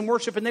hands in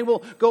worship and they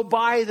will go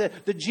buy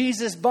the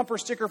Jesus bumper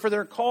sticker for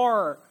their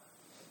car.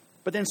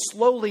 But then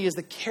slowly, as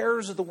the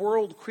cares of the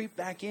world creep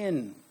back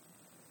in,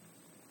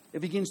 it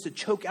begins to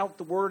choke out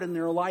the word in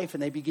their life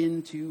and they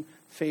begin to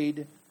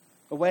fade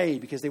away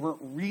because they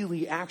weren't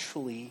really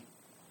actually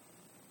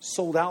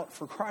sold out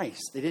for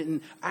Christ. They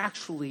didn't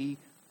actually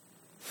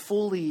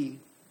fully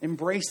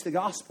embrace the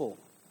gospel.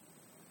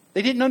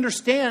 They didn't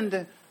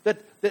understand that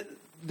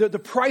the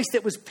price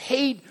that was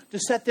paid to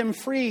set them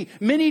free.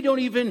 Many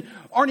aren't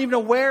even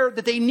aware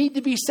that they need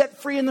to be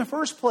set free in the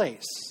first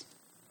place.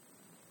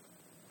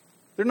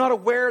 They're not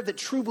aware that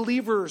true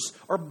believers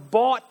are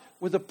bought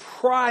with a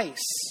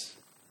price.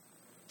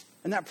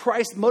 And that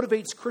price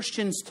motivates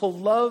Christians to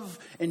love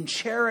and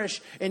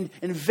cherish and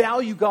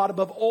value God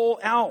above all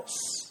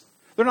else.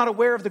 They're not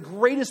aware of the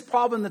greatest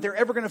problem that they're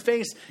ever going to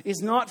face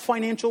is not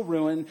financial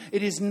ruin.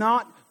 It is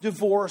not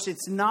divorce.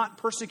 It's not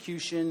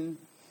persecution.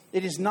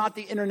 It is not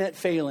the internet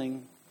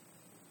failing.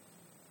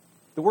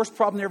 The worst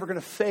problem they're ever going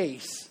to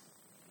face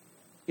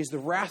is the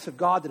wrath of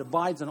God that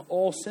abides on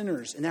all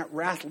sinners. And that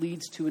wrath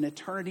leads to an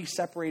eternity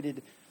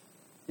separated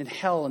in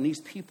hell. And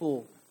these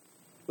people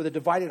with a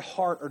divided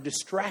heart are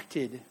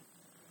distracted.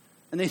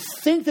 And they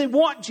think they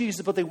want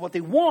Jesus, but what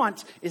they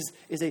want is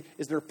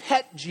their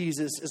pet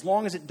Jesus, as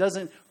long as it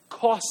doesn't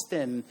cost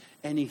them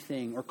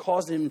anything or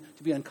cause them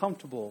to be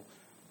uncomfortable.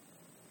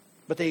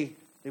 But they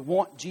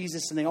want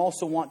Jesus, and they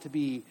also want to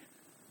be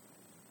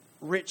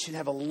rich and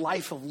have a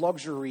life of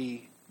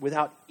luxury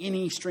without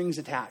any strings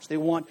attached. They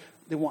want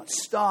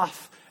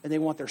stuff, and they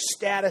want their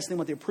status, and they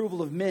want the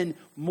approval of men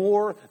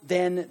more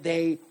than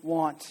they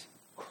want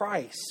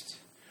Christ.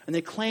 And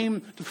they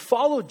claim to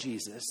follow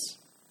Jesus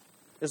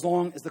as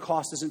long as the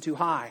cost isn't too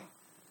high.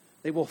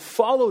 They will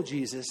follow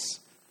Jesus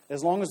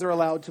as long as they're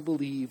allowed to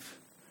believe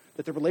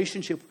that the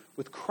relationship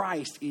with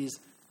Christ is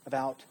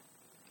about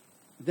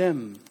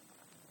them.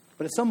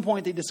 But at some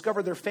point they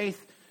discover their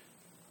faith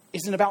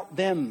isn't about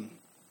them.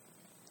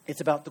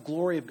 It's about the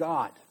glory of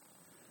God.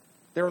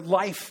 Their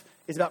life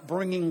is about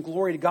bringing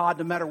glory to God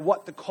no matter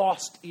what the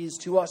cost is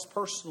to us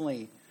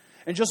personally.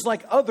 And just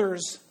like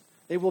others,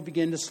 they will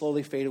begin to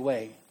slowly fade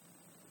away.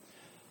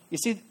 You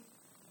see,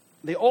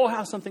 they all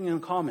have something in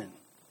common.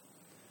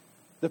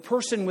 The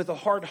person with a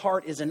hard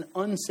heart is an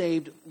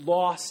unsaved,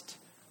 lost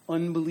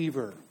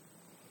unbeliever.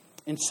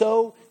 And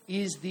so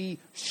is the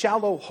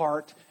shallow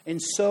heart, and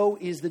so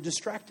is the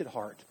distracted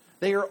heart.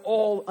 They are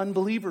all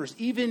unbelievers.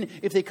 Even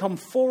if they come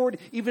forward,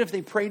 even if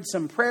they prayed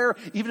some prayer,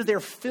 even if they're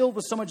filled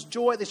with so much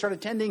joy, they start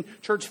attending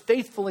church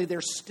faithfully,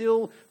 they're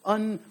still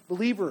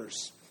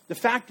unbelievers. The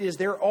fact is,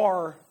 there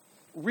are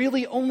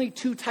really only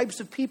two types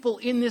of people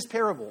in this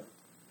parable: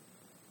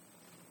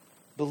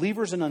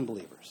 believers and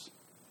unbelievers.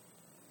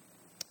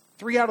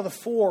 3 out of the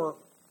 4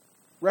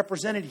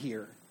 represented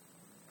here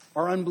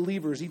are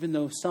unbelievers, even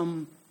though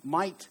some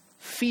might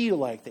feel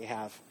like they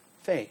have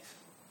faith.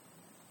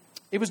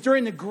 It was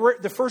during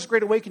the First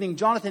Great Awakening,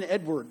 Jonathan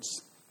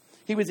Edwards.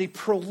 He was a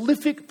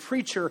prolific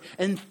preacher,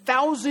 and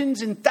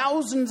thousands and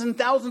thousands and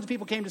thousands of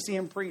people came to see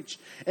him preach.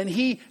 And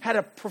he had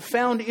a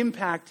profound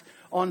impact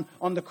on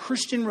the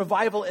Christian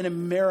revival in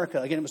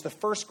America. Again, it was the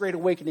First Great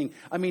Awakening.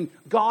 I mean,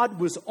 God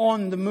was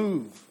on the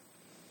move.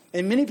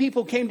 And many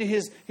people came to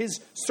his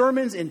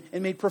sermons and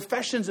made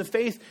professions of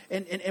faith.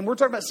 And we're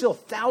talking about still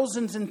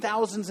thousands and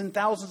thousands and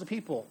thousands of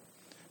people.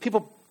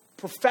 People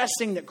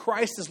professing that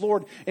Christ is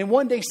Lord. And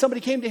one day somebody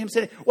came to him and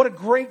said, "What a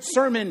great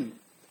sermon.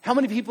 How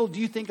many people do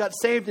you think got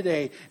saved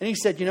today?" And he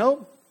said,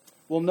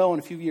 "We'll know in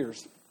a few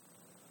years.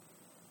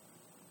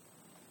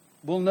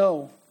 We'll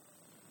know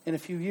in a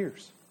few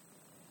years."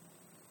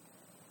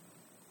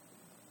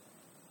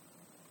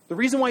 The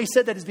reason why he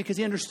said that is because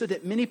he understood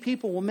that many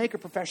people will make a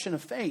profession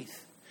of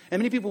faith. And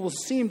many people will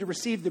seem to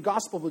receive the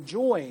gospel with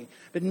joy.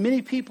 But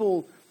many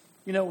people,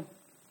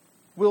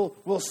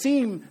 will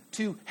seem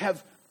to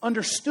have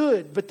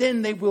understood, but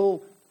then they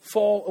will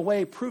fall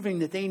away, proving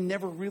that they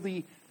never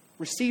really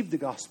received the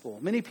gospel.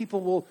 Many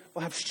people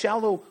will have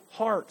shallow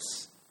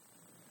hearts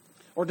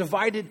or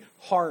divided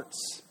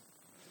hearts.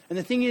 And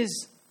the thing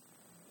is,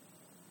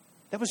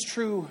 that was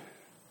true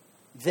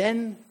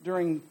then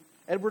during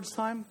Edward's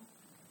time.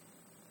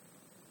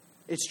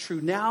 It's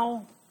true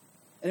now,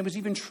 and it was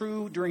even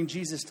true during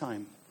Jesus'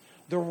 time.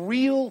 The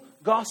real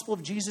gospel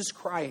of Jesus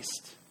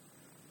Christ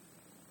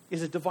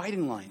is a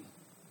dividing line.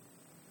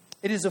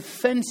 It is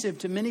offensive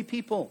to many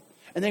people,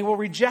 and they will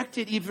reject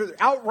it either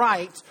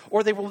outright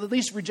or they will at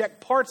least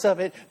reject parts of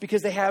it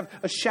because they have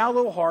a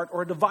shallow heart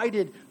or a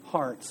divided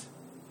heart.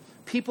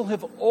 People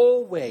have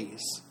always,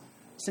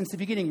 since the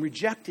beginning,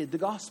 rejected the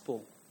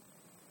gospel.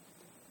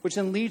 Which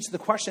then leads to the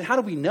question, how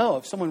do we know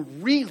if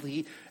someone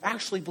really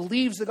actually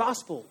believes the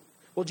gospel?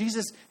 Well,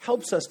 Jesus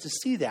helps us to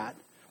see that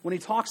when he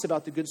talks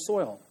about the good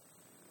soil.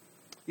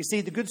 You see,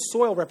 the good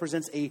soil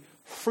represents a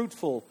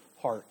fruitful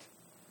heart.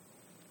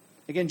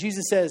 Again,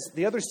 Jesus says,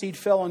 the other seed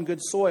fell on good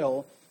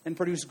soil and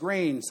produced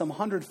grain, some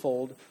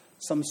 100-fold,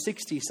 some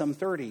 60, some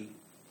 30.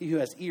 He who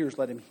has ears,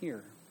 let him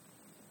hear.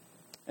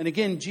 And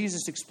again,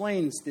 Jesus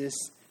explains this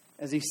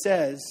as he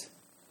says,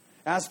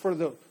 as for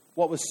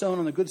what was sown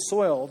on the good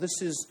soil,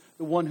 this is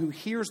the one who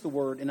hears the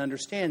word and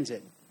understands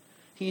it.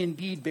 He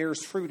indeed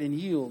bears fruit and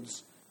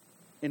yields,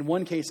 in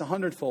one case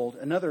 100-fold,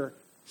 another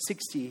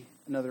 60,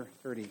 another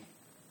 30.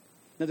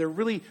 Now, there are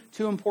really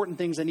two important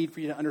things I need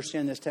for you to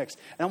understand this text.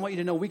 And I want you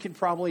to know we could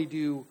probably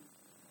do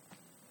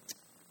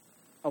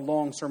a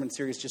long sermon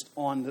series just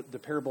on the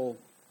parable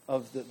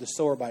of the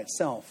sower by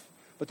itself.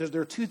 But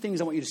there are two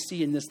things I want you to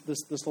see in this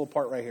little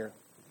part right here.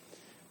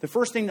 The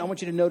first thing I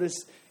want you to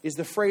notice is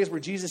the phrase where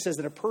Jesus says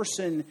that a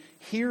person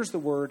hears the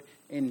word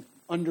and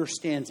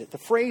understands it. The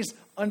phrase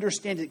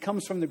understand it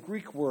comes from the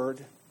Greek word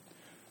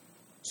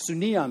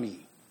suniami.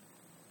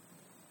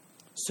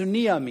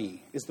 Suniami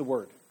is the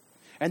word.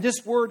 And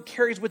this word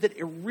carries with it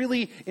a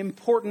really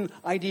important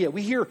idea.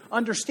 We hear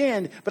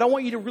understand, but I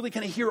want you to really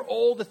kind of hear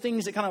all the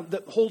things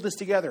that hold this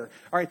together.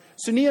 All right,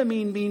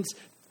 suniami means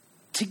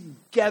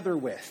together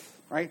with,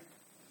 right?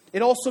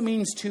 It also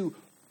means to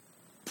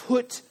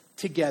put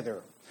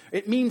together.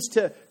 It means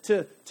to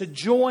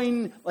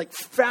join like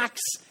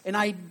facts and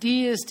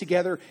ideas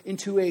together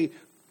into a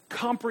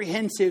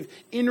comprehensive,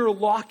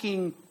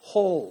 interlocking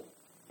whole.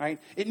 Right?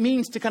 It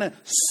means to kind of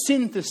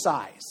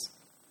synthesize.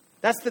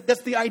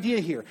 That's the idea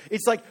here.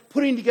 It's like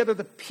putting together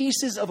the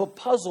pieces of a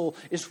puzzle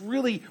is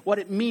really what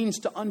it means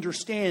to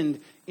understand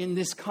in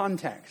this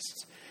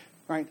context.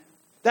 Right?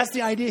 That's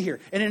the idea here.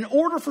 And in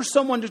order for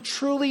someone to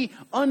truly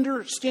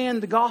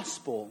understand the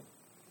gospel,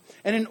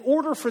 and in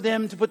order for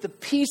them to put the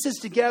pieces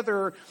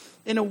together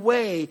in a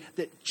way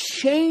that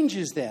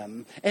changes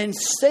them and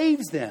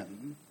saves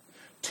them,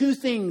 two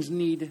things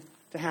need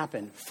to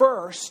happen.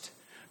 First,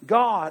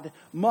 God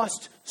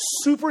must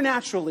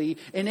supernaturally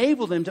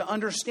enable them to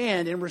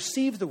understand and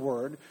receive the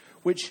word,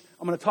 which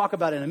I'm going to talk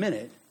about in a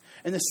minute.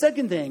 And the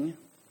second thing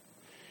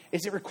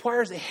is it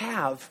requires they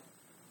have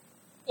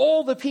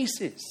all the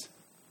pieces.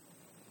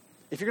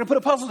 If you're going to put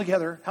a puzzle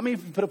together, how many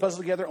of you put a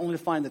puzzle together only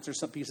to find that there's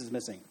some pieces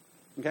missing?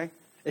 Okay?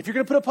 If you're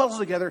going to put a puzzle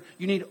together,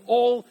 you need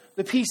all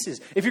the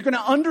pieces. If you're going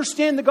to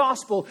understand the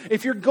gospel,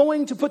 if you're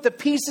going to put the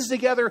pieces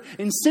together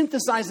and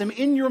synthesize them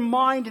in your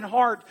mind and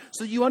heart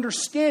so that you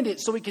understand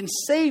it, so it can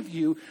save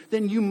you,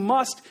 then you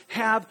must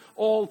have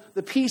all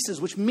the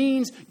pieces, which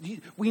means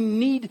we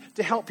need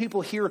to help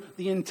people hear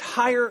the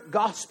entire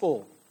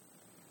gospel.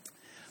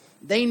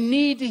 They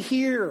need to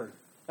hear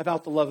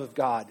about the love of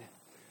God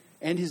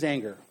and his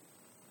anger.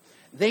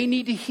 They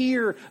need to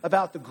hear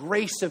about the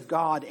grace of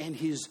God and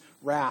his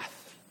wrath.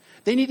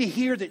 They need to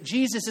hear that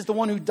Jesus is the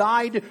one who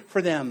died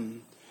for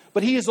them,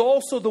 but he is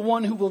also the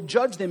one who will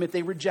judge them if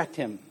they reject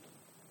him.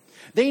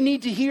 They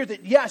need to hear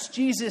that, yes,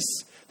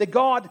 that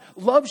God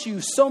loves you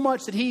so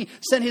much that he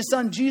sent his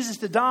son Jesus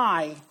to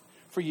die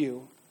for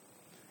you.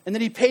 And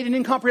that he paid an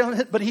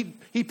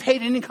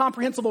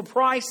incomprehensible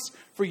price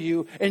for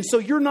you. And so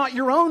you're not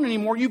your own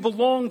anymore. You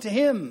belong to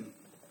him.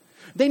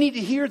 They need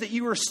to hear that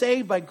you are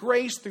saved by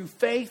grace through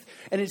faith,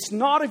 and it's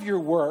not of your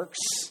works.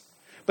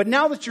 But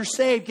now that you're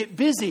saved, get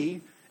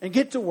busy and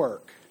get to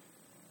work.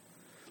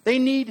 They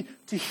need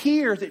to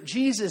hear that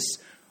Jesus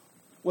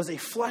was a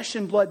flesh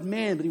and blood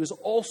man, but he was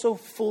also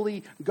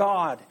fully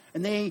God.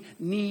 And they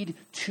need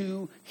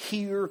to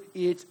hear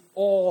it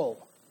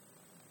all.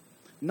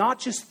 Not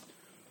just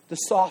the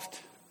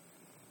soft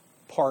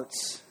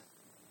parts.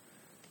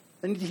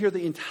 They need to hear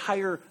the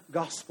entire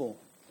gospel,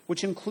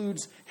 which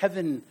includes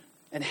heaven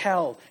and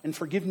hell and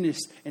forgiveness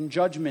and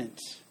judgment.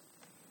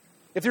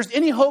 If there's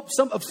any hope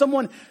of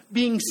someone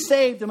being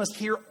saved, they must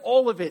hear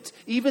all of it.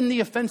 Even the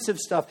offensive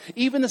stuff.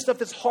 Even the stuff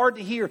that's hard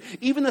to hear.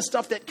 Even the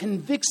stuff that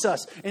convicts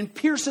us and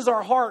pierces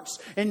our hearts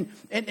and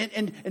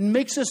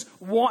makes us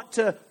want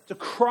to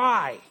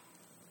cry.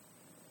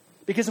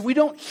 Because if we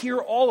don't hear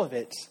all of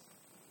it,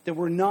 then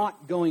we're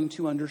not going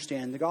to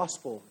understand the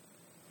gospel.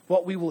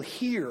 What we will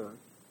hear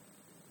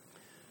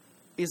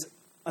is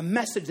a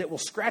message that will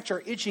scratch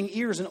our itching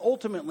ears and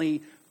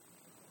ultimately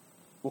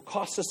will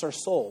cost us our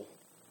soul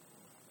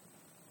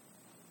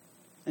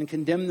and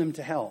condemn them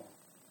to hell.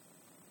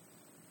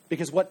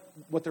 Because what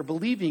they're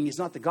believing is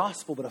not the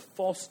gospel, but a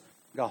false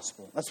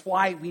gospel. That's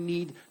why we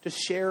need to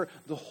share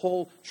the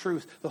whole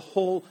truth, the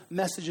whole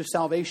message of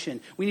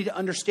salvation. We need to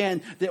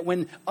understand that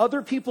when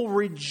other people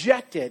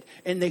reject it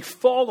and they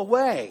fall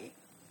away,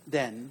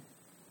 then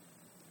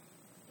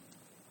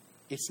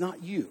it's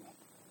not you.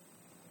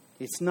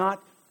 It's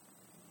not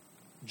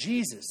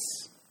Jesus.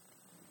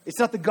 It's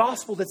not the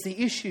gospel that's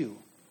the issue.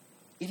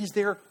 It is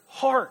their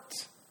heart.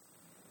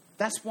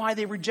 That's why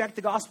they reject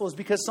the gospel, is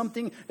because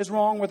something is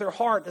wrong with their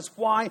heart. That's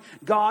why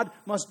God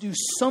must do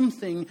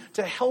something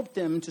to help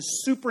them to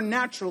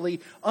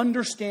supernaturally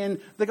understand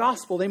the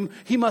gospel.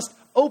 He must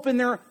open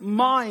their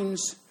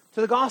minds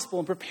to the gospel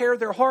and prepare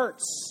their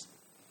hearts.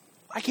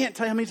 I can't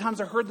tell you how many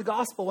times I heard the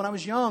gospel when I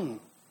was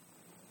young.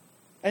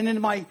 And in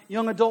my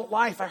young adult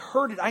life, I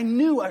heard it. I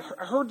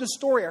heard the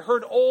story. I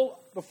heard all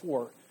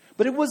before.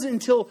 But it wasn't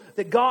until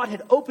that God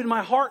had opened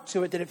my heart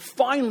to it that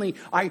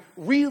I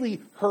really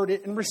heard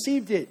it and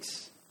received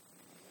it.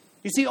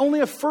 You see,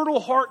 only a fertile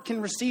heart can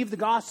receive the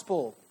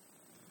gospel.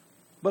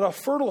 But a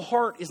fertile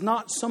heart is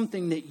not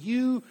something that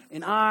you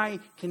and I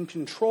can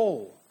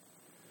control.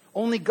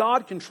 Only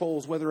God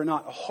controls whether or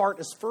not a heart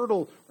is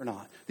fertile or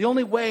not. The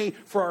only way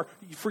for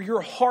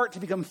your heart to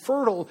become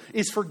fertile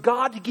is for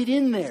God to get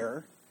in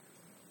there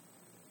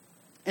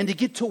and to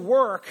get to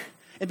work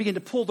and begin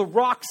to pull the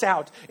rocks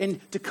out and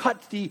to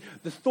cut the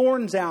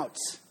thorns out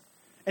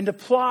and to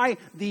apply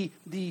the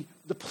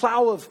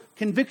plow of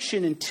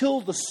conviction and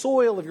till the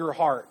soil of your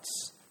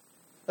hearts.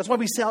 That's why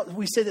we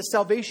say that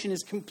salvation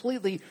is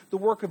completely the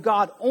work of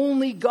God.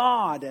 Only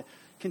God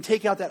can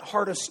take out that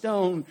heart of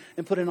stone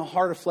and put in a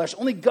heart of flesh.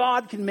 Only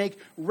God can make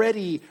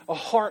ready a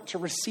heart to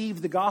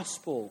receive the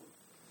gospel.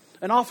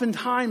 And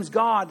oftentimes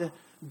God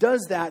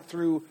does that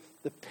through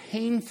the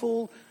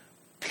painful,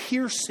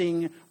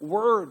 piercing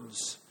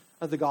words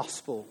of the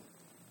gospel.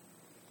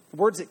 The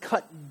words that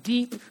cut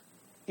deep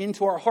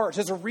into our hearts.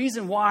 There's a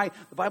reason why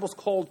the Bible's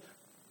called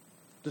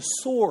the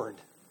sword.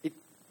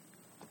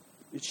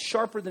 It's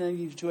sharper than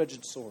any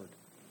two-edged sword.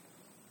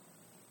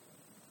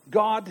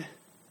 God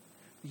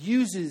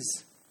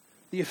uses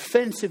the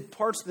offensive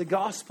parts of the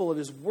gospel of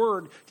His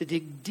word to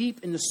dig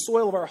deep in the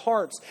soil of our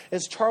hearts.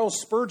 As Charles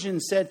Spurgeon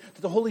said,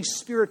 that the Holy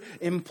Spirit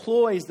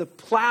employs the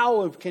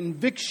plow of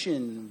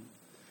conviction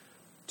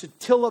to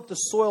till up the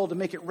soil to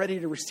make it ready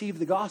to receive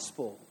the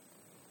gospel.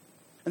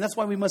 And that's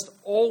why we must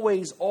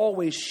always,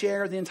 always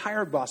share the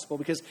entire gospel,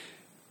 because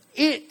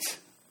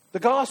the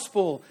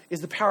gospel,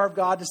 is the power of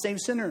God to save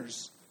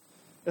sinners.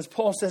 As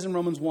Paul says in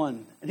Romans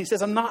 1. And he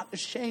says, I'm not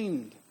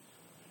ashamed.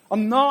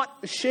 I'm not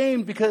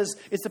ashamed because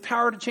it's the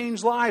power to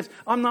change lives.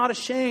 I'm not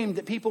ashamed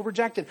that people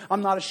reject it.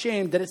 I'm not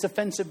ashamed that it's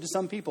offensive to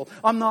some people.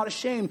 I'm not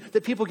ashamed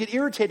that people get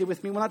irritated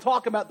with me when I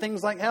talk about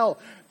things like hell,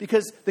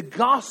 because the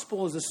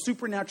gospel is a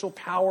supernatural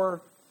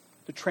power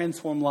to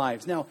transform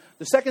lives. Now,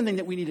 the second thing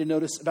that we need to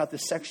notice about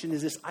this section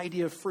is this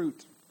idea of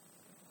fruit.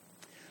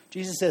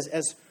 Jesus says,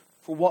 as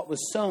for what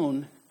was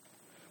sown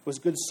was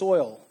good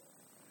soil.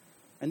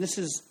 And this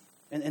is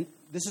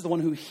the one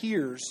who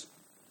hears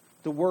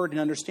the word and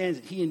understands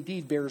it. He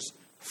indeed bears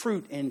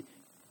fruit and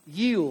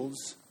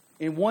yields,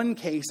 in one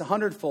case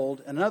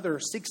 100-fold, another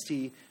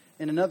 60,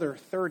 and another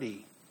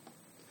 30.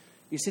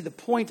 You see, the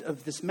point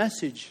of this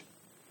message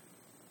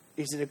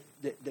is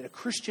that a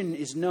Christian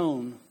is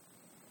known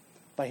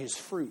by his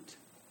fruit.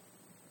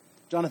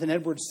 Jonathan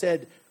Edwards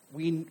said,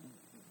 we're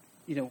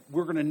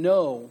going to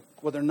know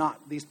whether or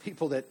not these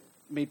people that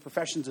made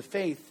professions of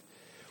faith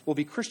will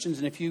be Christians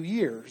in a few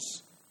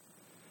years,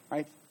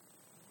 right?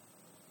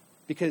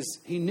 Because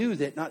he knew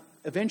that not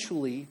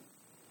eventually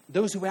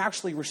those who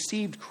actually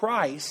received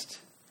Christ,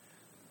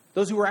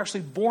 those who were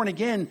actually born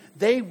again,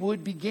 they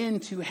would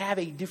begin to have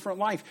a different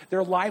life.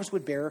 Their lives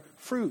would bear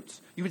fruit.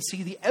 You would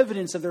see the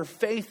evidence of their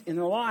faith in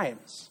their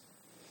lives.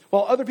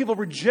 While other people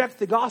reject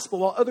the gospel,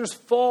 while others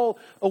fall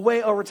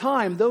away over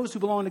time, those who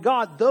belong to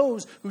God,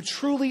 those who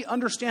truly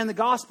understand the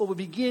gospel will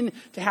begin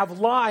to have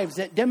lives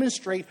that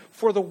demonstrate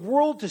for the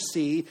world to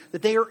see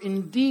that they are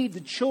indeed the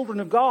children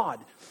of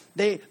God.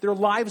 Their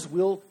lives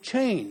will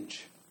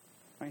change.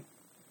 Right?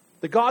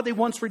 The God they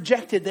once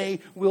rejected,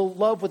 they will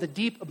love with a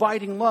deep,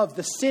 abiding love.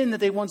 The sin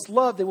that they once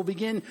loved, they will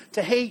begin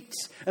to hate.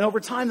 And over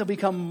time, they'll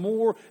become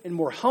more and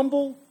more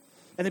humble.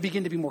 And they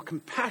begin to be more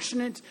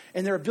compassionate,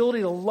 and their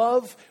ability to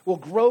love will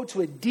grow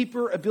to a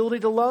deeper ability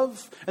to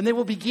love. And they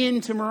will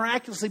begin to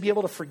miraculously be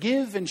able to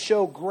forgive and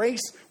show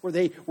grace where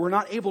they were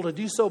not able to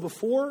do so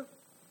before.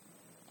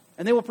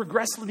 And they will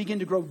progressively begin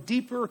to grow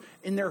deeper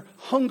in their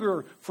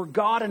hunger for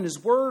God and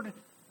His Word.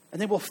 And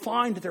they will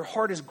find that their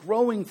heart is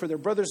growing for their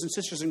brothers and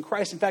sisters in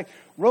Christ. In fact,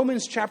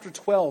 Romans chapter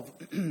 12,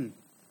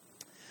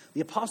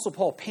 the Apostle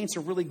Paul paints a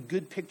really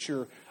good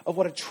picture of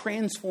what a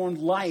transformed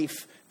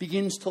life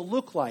begins to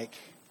look like.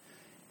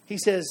 He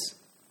says,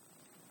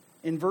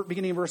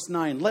 beginning in verse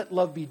 9, let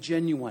love be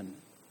genuine.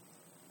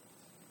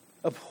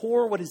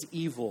 Abhor what is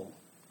evil.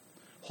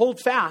 Hold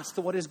fast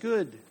to what is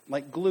good,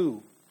 like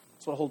glue.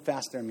 That's what hold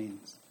fast there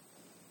means.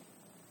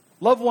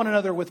 Love one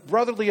another with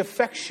brotherly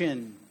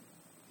affection.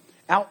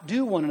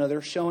 Outdo one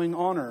another, showing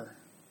honor.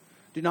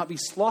 Do not be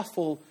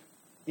slothful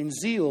in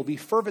zeal. Be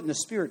fervent in the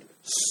Spirit.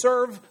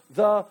 Serve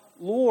the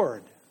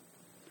Lord.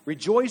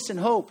 Rejoice in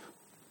hope.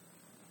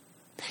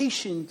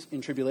 Patient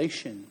in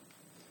tribulation.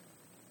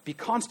 Be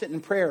constant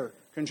in prayer.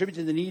 Contribute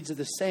to the needs of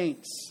the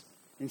saints.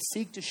 And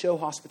seek to show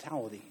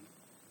hospitality.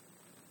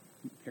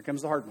 Here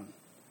comes the hard one.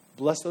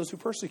 Bless those who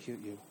persecute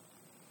you.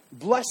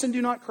 Bless and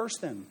do not curse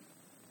them.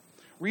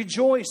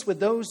 Rejoice with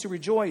those who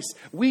rejoice.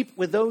 Weep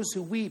with those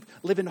who weep.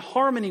 Live in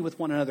harmony with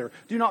one another.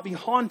 Do not be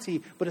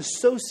haughty, but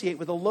associate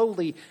with the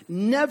lowly.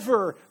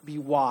 Never be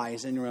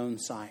wise in your own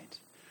sight.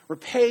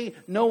 Repay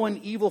no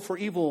one evil for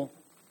evil,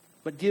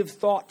 but give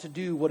thought to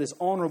do what is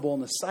honorable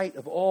in the sight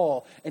of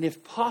all. And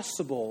if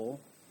possible,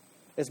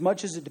 as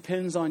much as it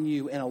depends on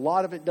you, and a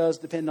lot of it does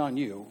depend on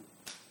you,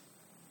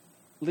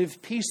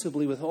 live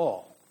peaceably with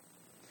all.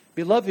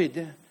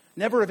 Beloved,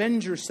 never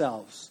avenge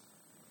yourselves.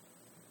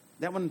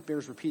 That one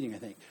bears repeating, I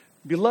think.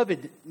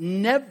 Beloved,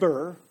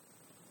 never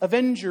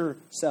avenge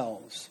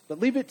yourselves, but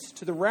leave it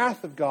to the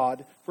wrath of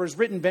God, for it is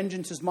written,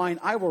 vengeance is mine,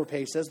 I will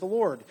repay, says the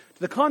Lord. To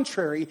the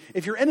contrary,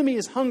 if your enemy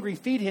is hungry,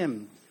 feed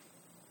him.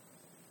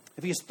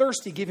 If he is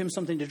thirsty, give him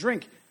something to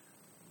drink.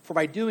 For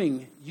by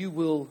doing, you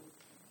will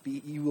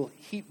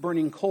heap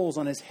burning coals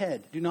on his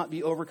head. Do not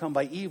be overcome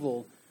by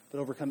evil, but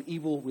overcome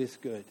evil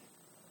with good.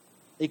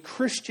 A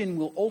Christian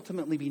will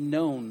ultimately be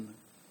known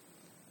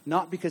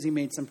not because he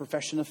made some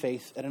profession of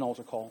faith at an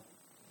altar call.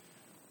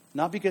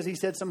 Not because he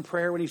said some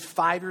prayer when he's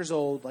 5 years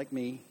old, like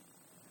me.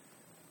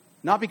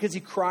 Not because he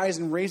cries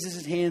and raises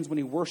his hands when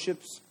he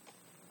worships.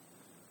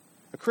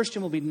 A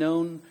Christian will be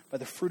known by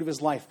the fruit of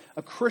his life.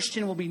 A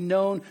Christian will be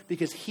known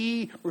because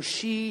he or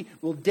she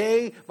will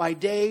day by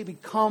day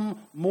become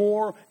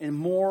more and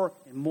more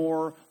and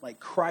more like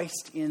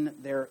Christ in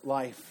their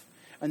life.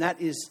 And that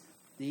is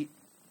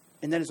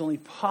only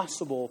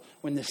possible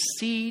when the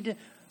seed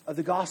of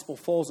the gospel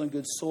falls on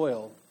good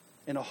soil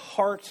in a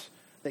heart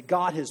that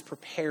God has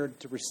prepared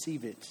to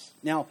receive it.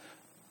 Now,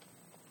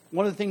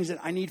 one of the things that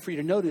I need for you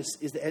to notice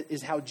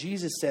is how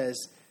Jesus says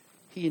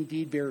he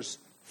indeed bears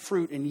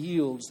fruit and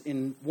yields,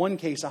 in one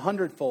case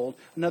 100-fold,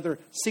 another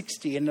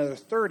 60, another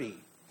 30.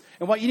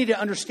 And what you need to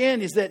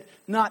understand is that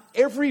not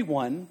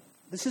everyone,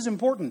 this is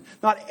important,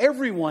 not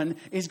everyone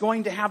is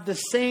going to have the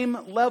same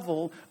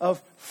level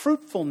of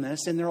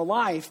fruitfulness in their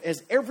life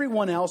as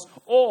everyone else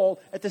all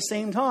at the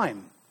same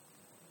time.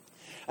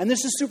 And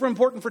this is super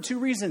important for two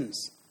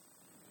reasons.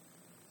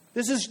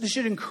 This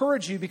should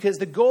encourage you because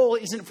the goal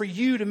isn't for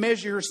you to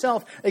measure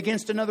yourself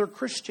against another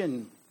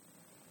Christian.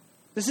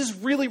 This is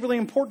really, really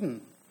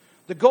important.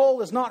 The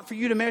goal is not for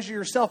you to measure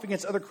yourself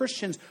against other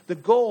Christians. The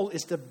goal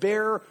is to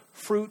bear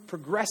fruit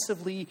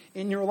progressively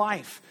in your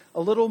life.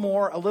 A little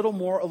more, a little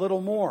more, a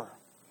little more.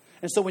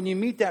 And so when you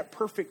meet that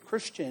perfect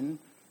Christian,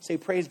 say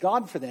praise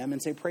God for them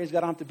and say praise God,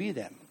 I don't have to be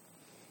them.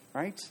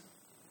 Right?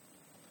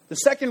 The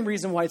second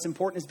reason why it's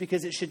important is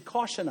because it should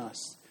caution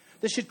us.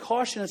 This should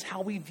caution us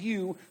how we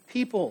view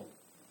people.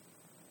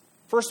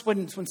 First,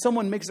 when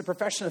someone makes a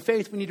profession of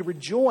faith, we need to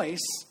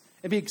rejoice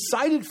and be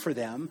excited for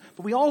them.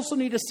 But we also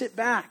need to sit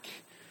back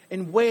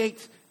and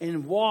wait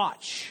and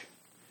watch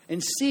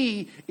and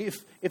see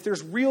if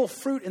there's real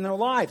fruit in their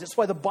lives. That's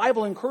why the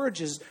Bible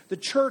encourages the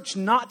church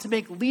not to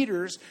make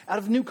leaders out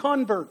of new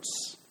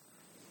converts.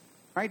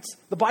 Right?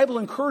 The Bible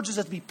encourages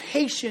us to be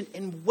patient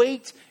and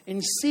wait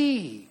and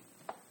see.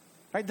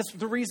 Right? That's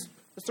the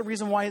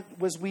reason why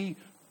we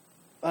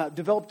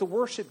developed the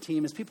worship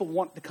team, is people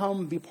want to come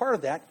and be part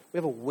of that. We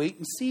have a wait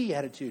and see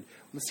attitude.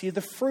 Let's see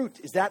the fruit.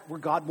 Is that where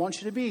God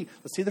wants you to be?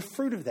 Let's see the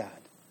fruit of that.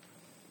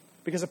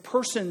 Because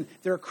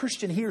they're a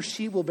Christian, he or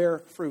she will bear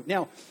fruit.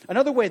 Now,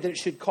 another way that it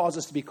should cause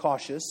us to be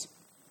cautious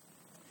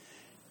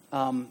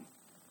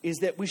is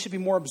that we should be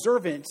more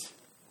observant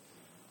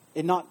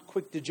and not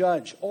quick to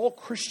judge. All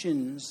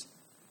Christians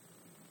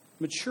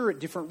mature at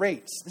different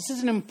rates. This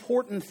is an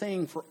important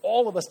thing for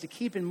all of us to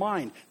keep in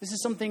mind. This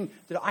is something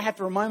that I have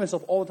to remind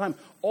myself all the time.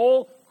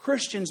 All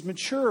Christians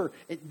mature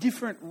at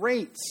different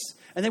rates,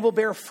 and they will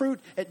bear fruit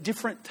at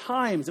different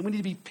times. And we need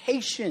to be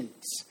patient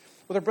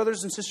with our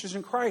brothers and sisters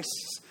in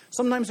Christ.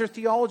 Sometimes their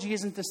theology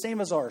isn't the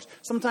same as ours.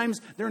 Sometimes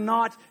they're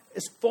not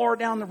as far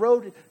down the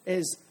road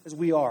as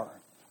we are.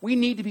 We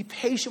need to be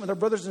patient with our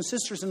brothers and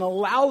sisters and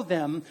allow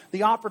them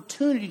the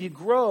opportunity to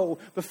grow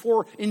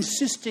before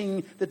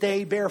insisting that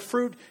they bear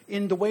fruit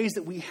in the ways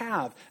that we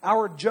have.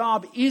 Our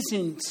job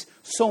isn't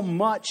so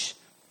much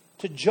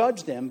to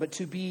judge them, but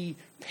to be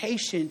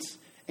patient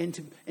and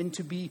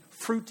to be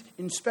fruit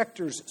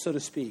inspectors, so to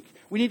speak.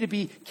 We need to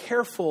be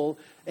careful,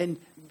 and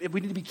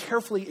we need to be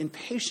carefully and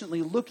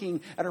patiently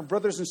looking at our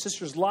brothers and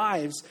sisters'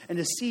 lives and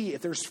to see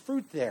if there's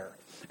fruit there.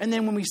 And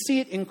then when we see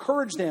it,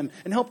 encourage them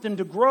and help them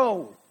to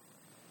grow.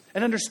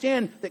 And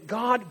understand that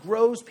God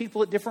grows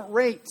people at different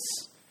rates.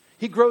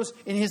 He grows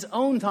in his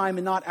own time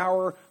and not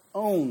our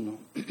own.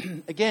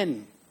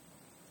 Again,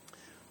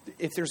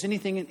 if there's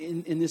anything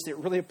in this that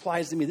really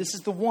applies to me, this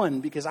is the one,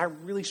 because I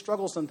really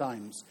struggle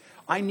sometimes.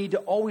 I need to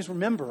always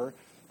remember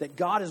that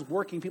God is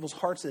working people's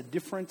hearts at a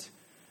different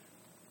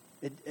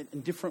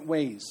in different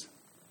ways.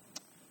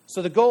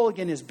 So the goal,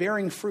 again, is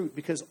bearing fruit,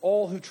 because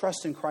all who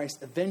trust in Christ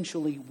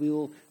eventually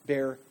will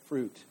bear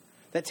fruit.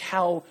 That's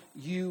how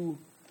you'll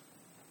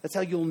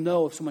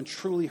know if someone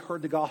truly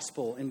heard the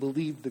gospel and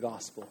believed the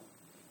gospel.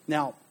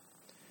 Now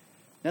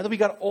that we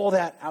got all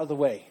that out of the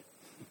way,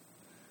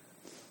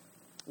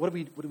 what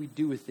do we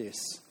do with this?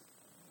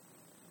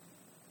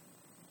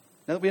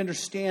 Now that we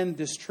understand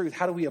this truth,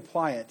 how do we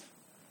apply it?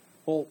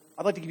 Well,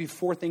 I'd like to give you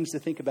 4 things to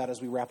think about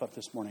as we wrap up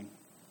this morning.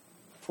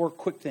 4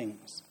 quick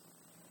things.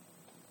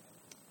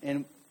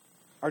 And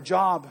our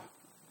job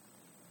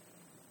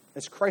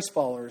as Christ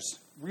followers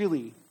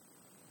really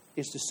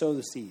is to sow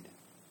the seed.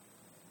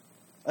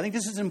 I think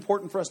this is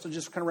important for us to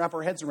just kind of wrap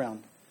our heads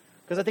around,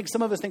 because I think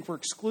some of us think we're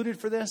excluded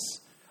for this,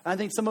 and I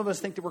think some of us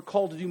think that we're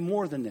called to do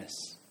more than this.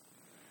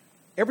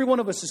 Every one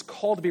of us is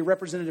called to be a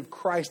representative of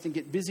Christ and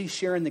get busy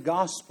sharing the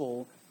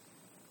gospel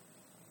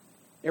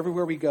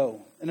everywhere we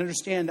go. And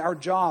understand our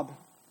job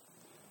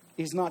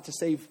is not to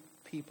save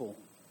people.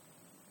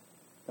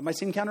 That might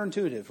seem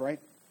counterintuitive, right?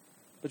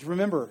 But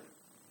remember,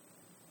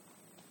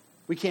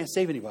 we can't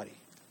save anybody.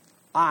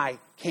 I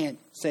can't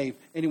save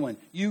anyone.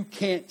 You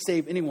can't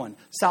save anyone.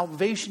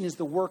 Salvation is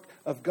the work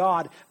of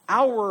God.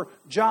 Our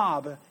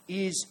job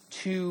is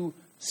to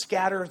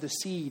scatter the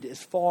seed as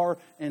far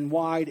and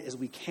wide as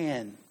we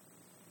can.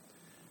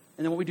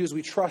 And then what we do is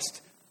we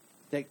trust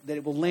that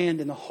it will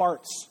land in the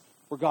hearts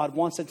where God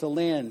wants it to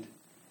land,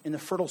 in the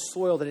fertile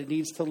soil that it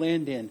needs to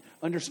land in.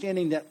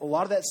 Understanding that a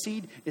lot of that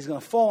seed is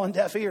going to fall on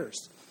deaf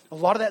ears. A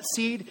lot of that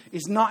seed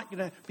is not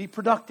going to be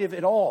productive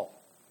at all.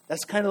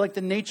 That's kind of like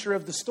the nature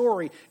of the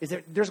story, is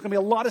that there's going to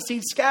be a lot of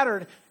seeds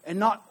scattered, and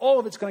not all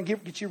of it's going to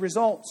get you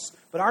results.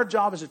 But our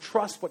job is to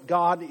trust what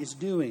God is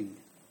doing.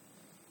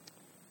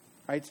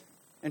 Right?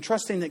 And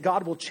trusting that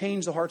God will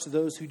change the hearts of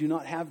those who do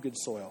not have good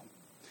soil.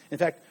 In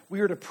fact,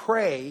 we are to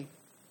pray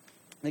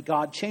that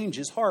God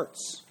changes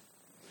hearts.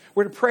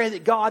 We're to pray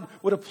that God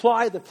would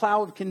apply the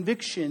plow of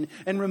conviction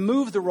and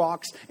remove the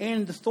rocks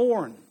and the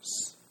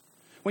thorns.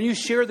 When you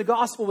share the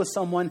gospel with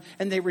someone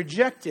and they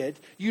reject it,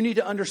 you need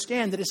to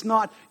understand that it's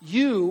not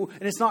you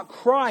and it's not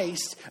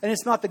Christ and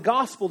it's not the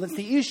gospel that's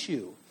the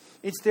issue.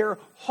 It's their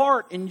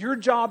heart, and your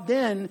job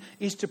then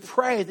is to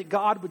pray that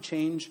God would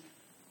change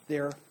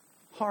their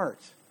heart.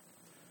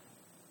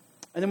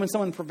 And then when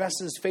someone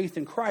professes faith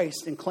in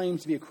Christ and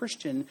claims to be a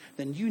Christian,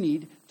 then you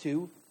need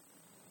to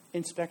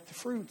inspect the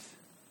fruit.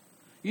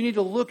 You need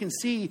to look and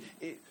see,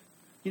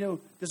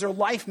 does their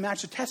life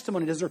match their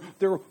testimony? Does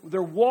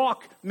their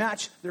walk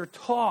match their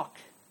talk?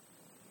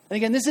 And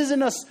again, this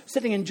isn't us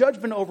sitting in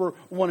judgment over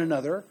one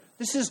another.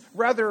 This is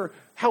rather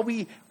how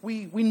we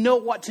know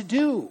what to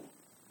do,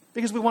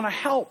 because we want to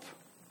help.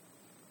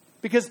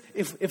 Because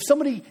if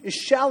somebody is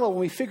shallow and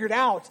we figure it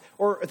out,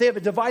 or if they have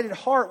a divided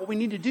heart, what we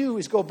need to do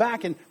is go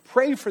back and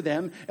pray for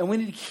them, and we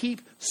need to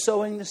keep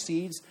sowing the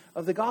seeds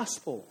of the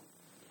gospel.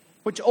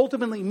 Which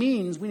ultimately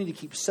means we need to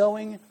keep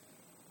sowing,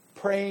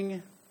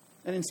 praying,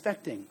 and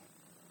inspecting.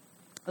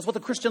 That's what the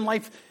Christian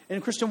life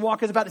and Christian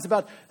walk is about.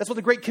 That's what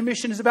the Great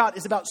Commission is about.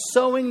 It's about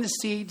sowing the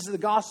seeds of the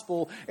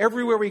gospel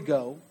everywhere we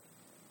go,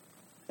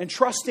 and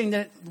trusting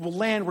that it will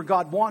land where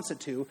God wants it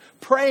to,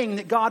 praying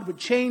that God would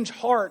change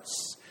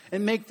hearts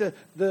and make the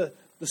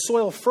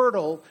soil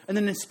fertile, and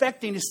then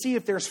inspecting to see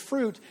if there's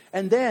fruit,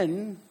 and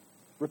then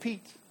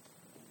repeat.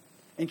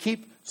 And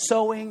keep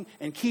sowing,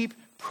 and keep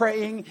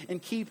praying,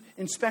 and keep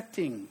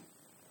inspecting.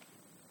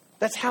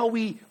 That's how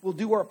we will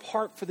do our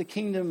part for the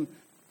kingdom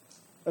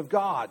of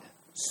God.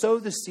 Sow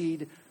the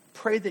seed,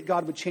 pray that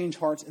God would change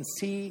hearts, and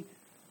see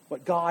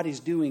what God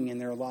is doing in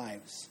their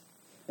lives.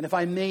 And if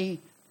I may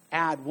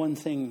add one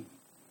thing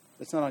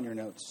that's not on your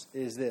notes,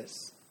 it is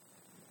this.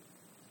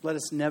 Let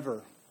us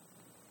never,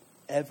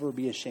 ever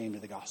be ashamed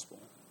of the gospel.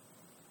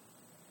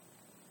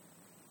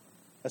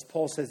 As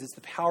Paul says, it's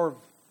the power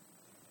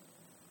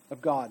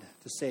of God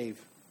to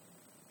save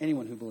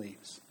anyone who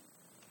believes.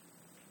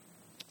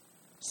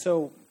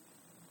 So,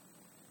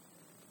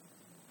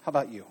 how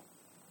about you?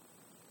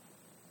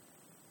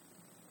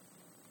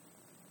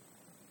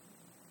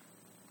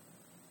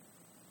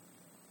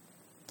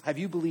 Have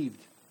you believed?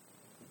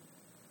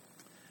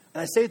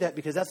 And I say that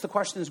because that's the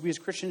questions we as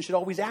Christians should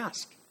always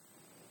ask.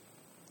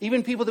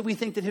 Even people that we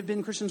think that have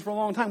been Christians for a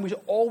long time, we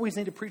always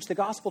need to preach the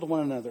gospel to one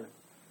another.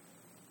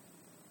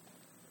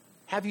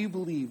 Have you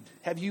believed?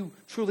 Have you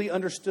truly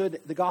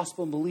understood the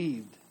gospel and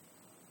believed?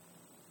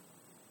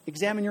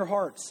 Examine your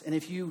hearts, and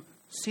if you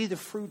see the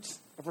fruits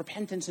of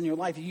repentance in your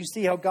life, if you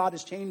see how God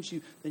has changed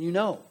you, then you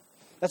know.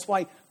 That's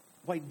why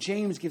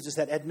James gives us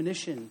that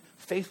admonition.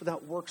 Faith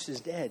without works is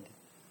dead.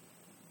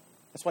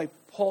 That's why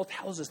Paul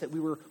tells us that we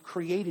were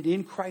created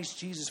in Christ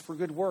Jesus for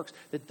good works,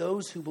 that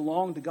those who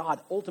belong to God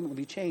ultimately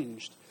be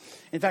changed.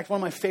 In fact, one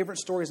of my favorite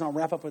stories, and I'll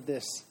wrap up with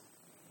this,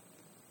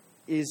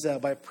 is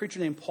by a preacher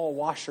named Paul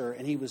Washer,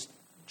 and he was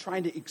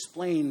trying to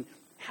explain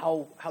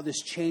how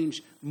this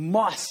change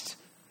must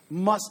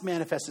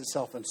manifest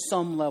itself on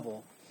some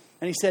level.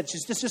 And he said,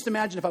 just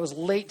imagine if I was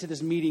late to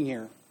this meeting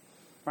here,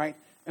 right?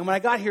 And when I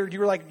got here, you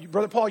were like,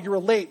 Brother Paul, you were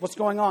late. What's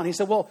going on? He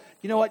said, well,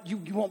 you know what? You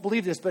won't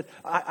believe this, but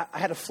I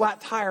had a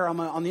flat tire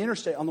on the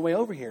interstate on the way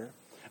over here.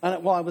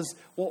 And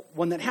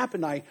when that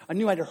happened, I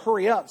knew I had to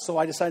hurry up, so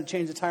I decided to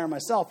change the tire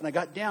myself. And I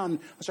got down,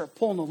 I started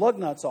pulling the lug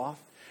nuts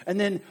off. And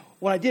then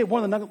when I did,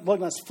 one of the lug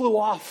nuts flew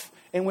off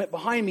and went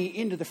behind me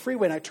into the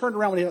freeway. And I turned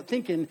around without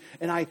thinking,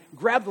 and I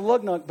grabbed the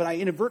lug nut, but I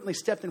inadvertently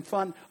stepped in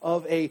front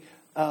of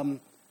an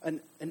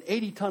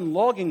 80-ton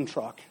logging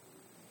truck,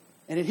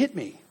 and it hit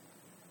me.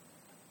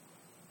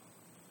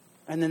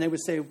 And then they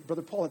would say,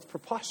 Brother Paul, it's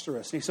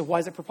preposterous. And he said, why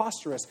is it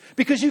preposterous?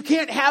 Because you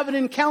can't have an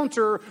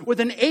encounter with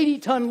an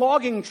 80-ton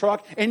logging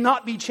truck and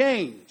not be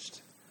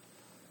changed.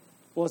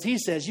 Well, as he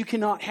says, you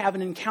cannot have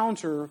an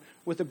encounter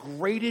with the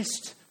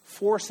greatest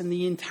force in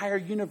the entire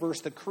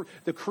universe,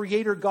 the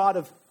creator God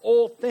of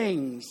all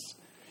things.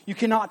 You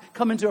cannot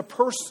come into a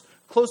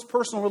close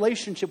personal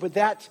relationship with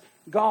that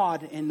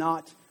God and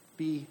not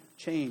be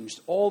changed.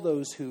 All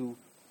those who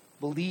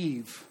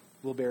believe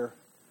will bear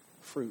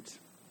fruit.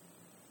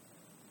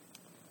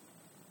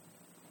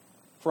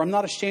 For I'm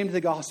not ashamed of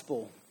the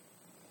gospel.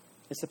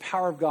 It's the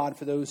power of God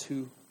for those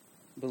who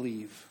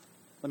believe.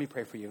 Let me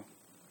pray for you.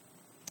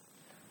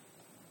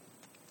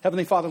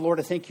 Heavenly Father, Lord,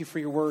 I thank you for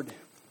your word.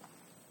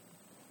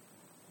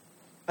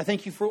 I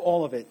thank you for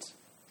all of it.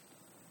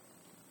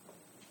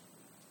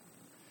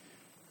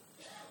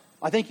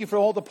 I thank you for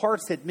all the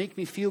parts that make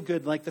me feel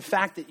good, like the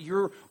fact that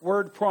your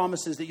word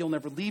promises that you'll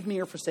never leave me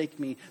or forsake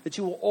me, that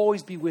you will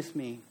always be with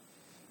me,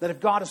 that if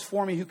God is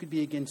for me, who could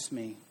be against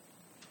me?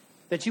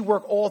 That you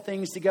work all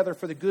things together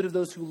for the good of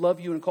those who love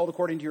you and called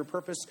according to your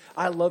purpose.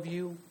 I love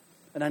you,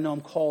 and I know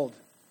I'm called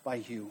by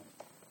you.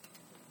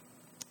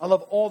 I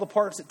love all the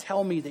parts that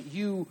tell me that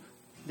you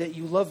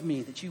love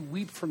me, that you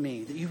weep for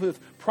me, that you have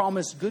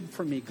promised good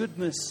for me.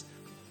 Goodness,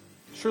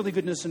 surely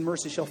goodness and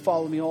mercy shall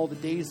follow me all the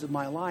days of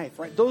my life.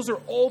 Right? Those are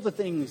all the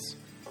things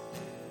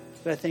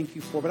that I thank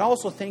you for. But I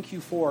also thank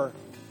you for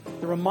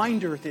the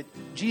reminder that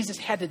Jesus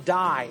had to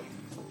die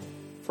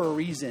for a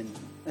reason.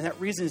 And that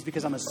reason is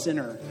because I'm a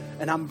sinner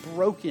and I'm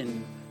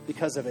broken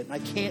because of it. And I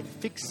can't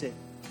fix it.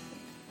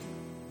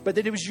 But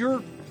that it was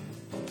your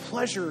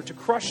pleasure to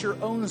crush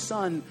your own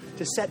son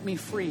to set me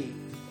free.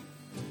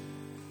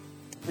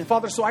 And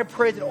Father, so I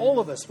pray that all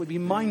of us would be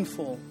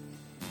mindful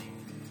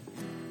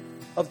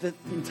of the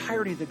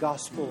entirety of the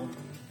gospel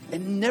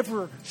and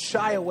never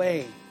shy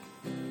away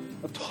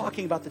of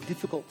talking about the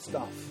difficult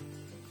stuff.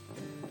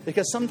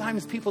 Because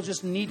sometimes people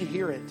just need to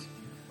hear it.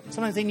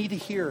 Sometimes they need to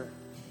hear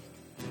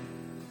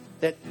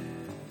that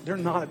they're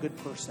not a good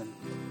person.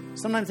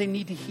 Sometimes they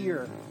need to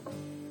hear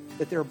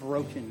that they're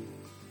broken.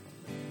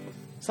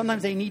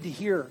 Sometimes they need to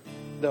hear,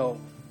 though,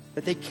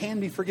 that they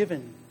can be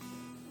forgiven.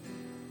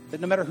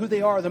 That no matter who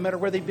they are, no matter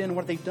where they've been,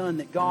 what they've done,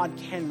 that God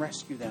can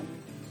rescue them.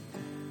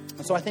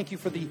 And so I thank you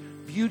for the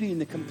beauty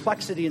and the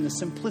complexity and the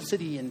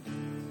simplicity and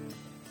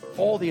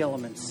all the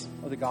elements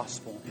of the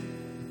gospel.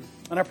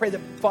 And I pray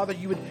that, Father,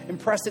 you would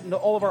impress it into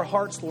all of our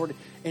hearts, Lord.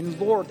 And,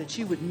 Lord, that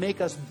you would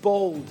make us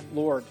bold,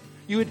 Lord.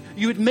 You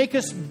would make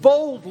us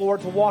bold,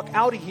 Lord, to walk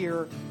out of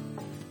here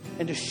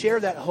and to share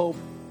that hope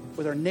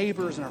with our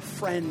neighbors and our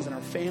friends and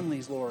our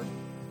families, Lord,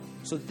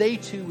 so they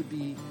too would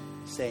be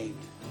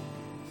saved.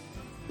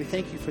 We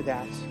thank you for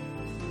that.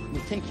 We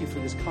thank you for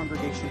this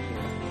congregation here.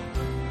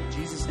 In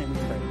Jesus' name we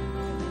pray.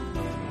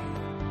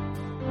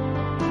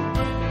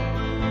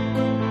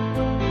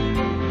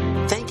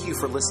 Thank you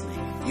for listening.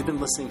 You've been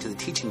listening to the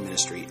teaching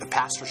ministry of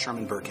Pastor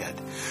Sherman Burkhead.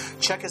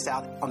 Check us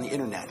out on the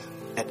internet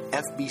at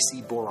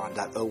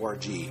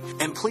fbcboron.org.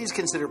 And please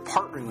consider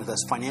partnering with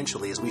us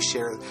financially as we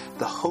share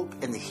the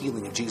hope and the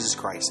healing of Jesus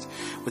Christ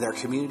with our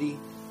community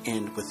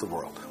and with the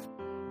world.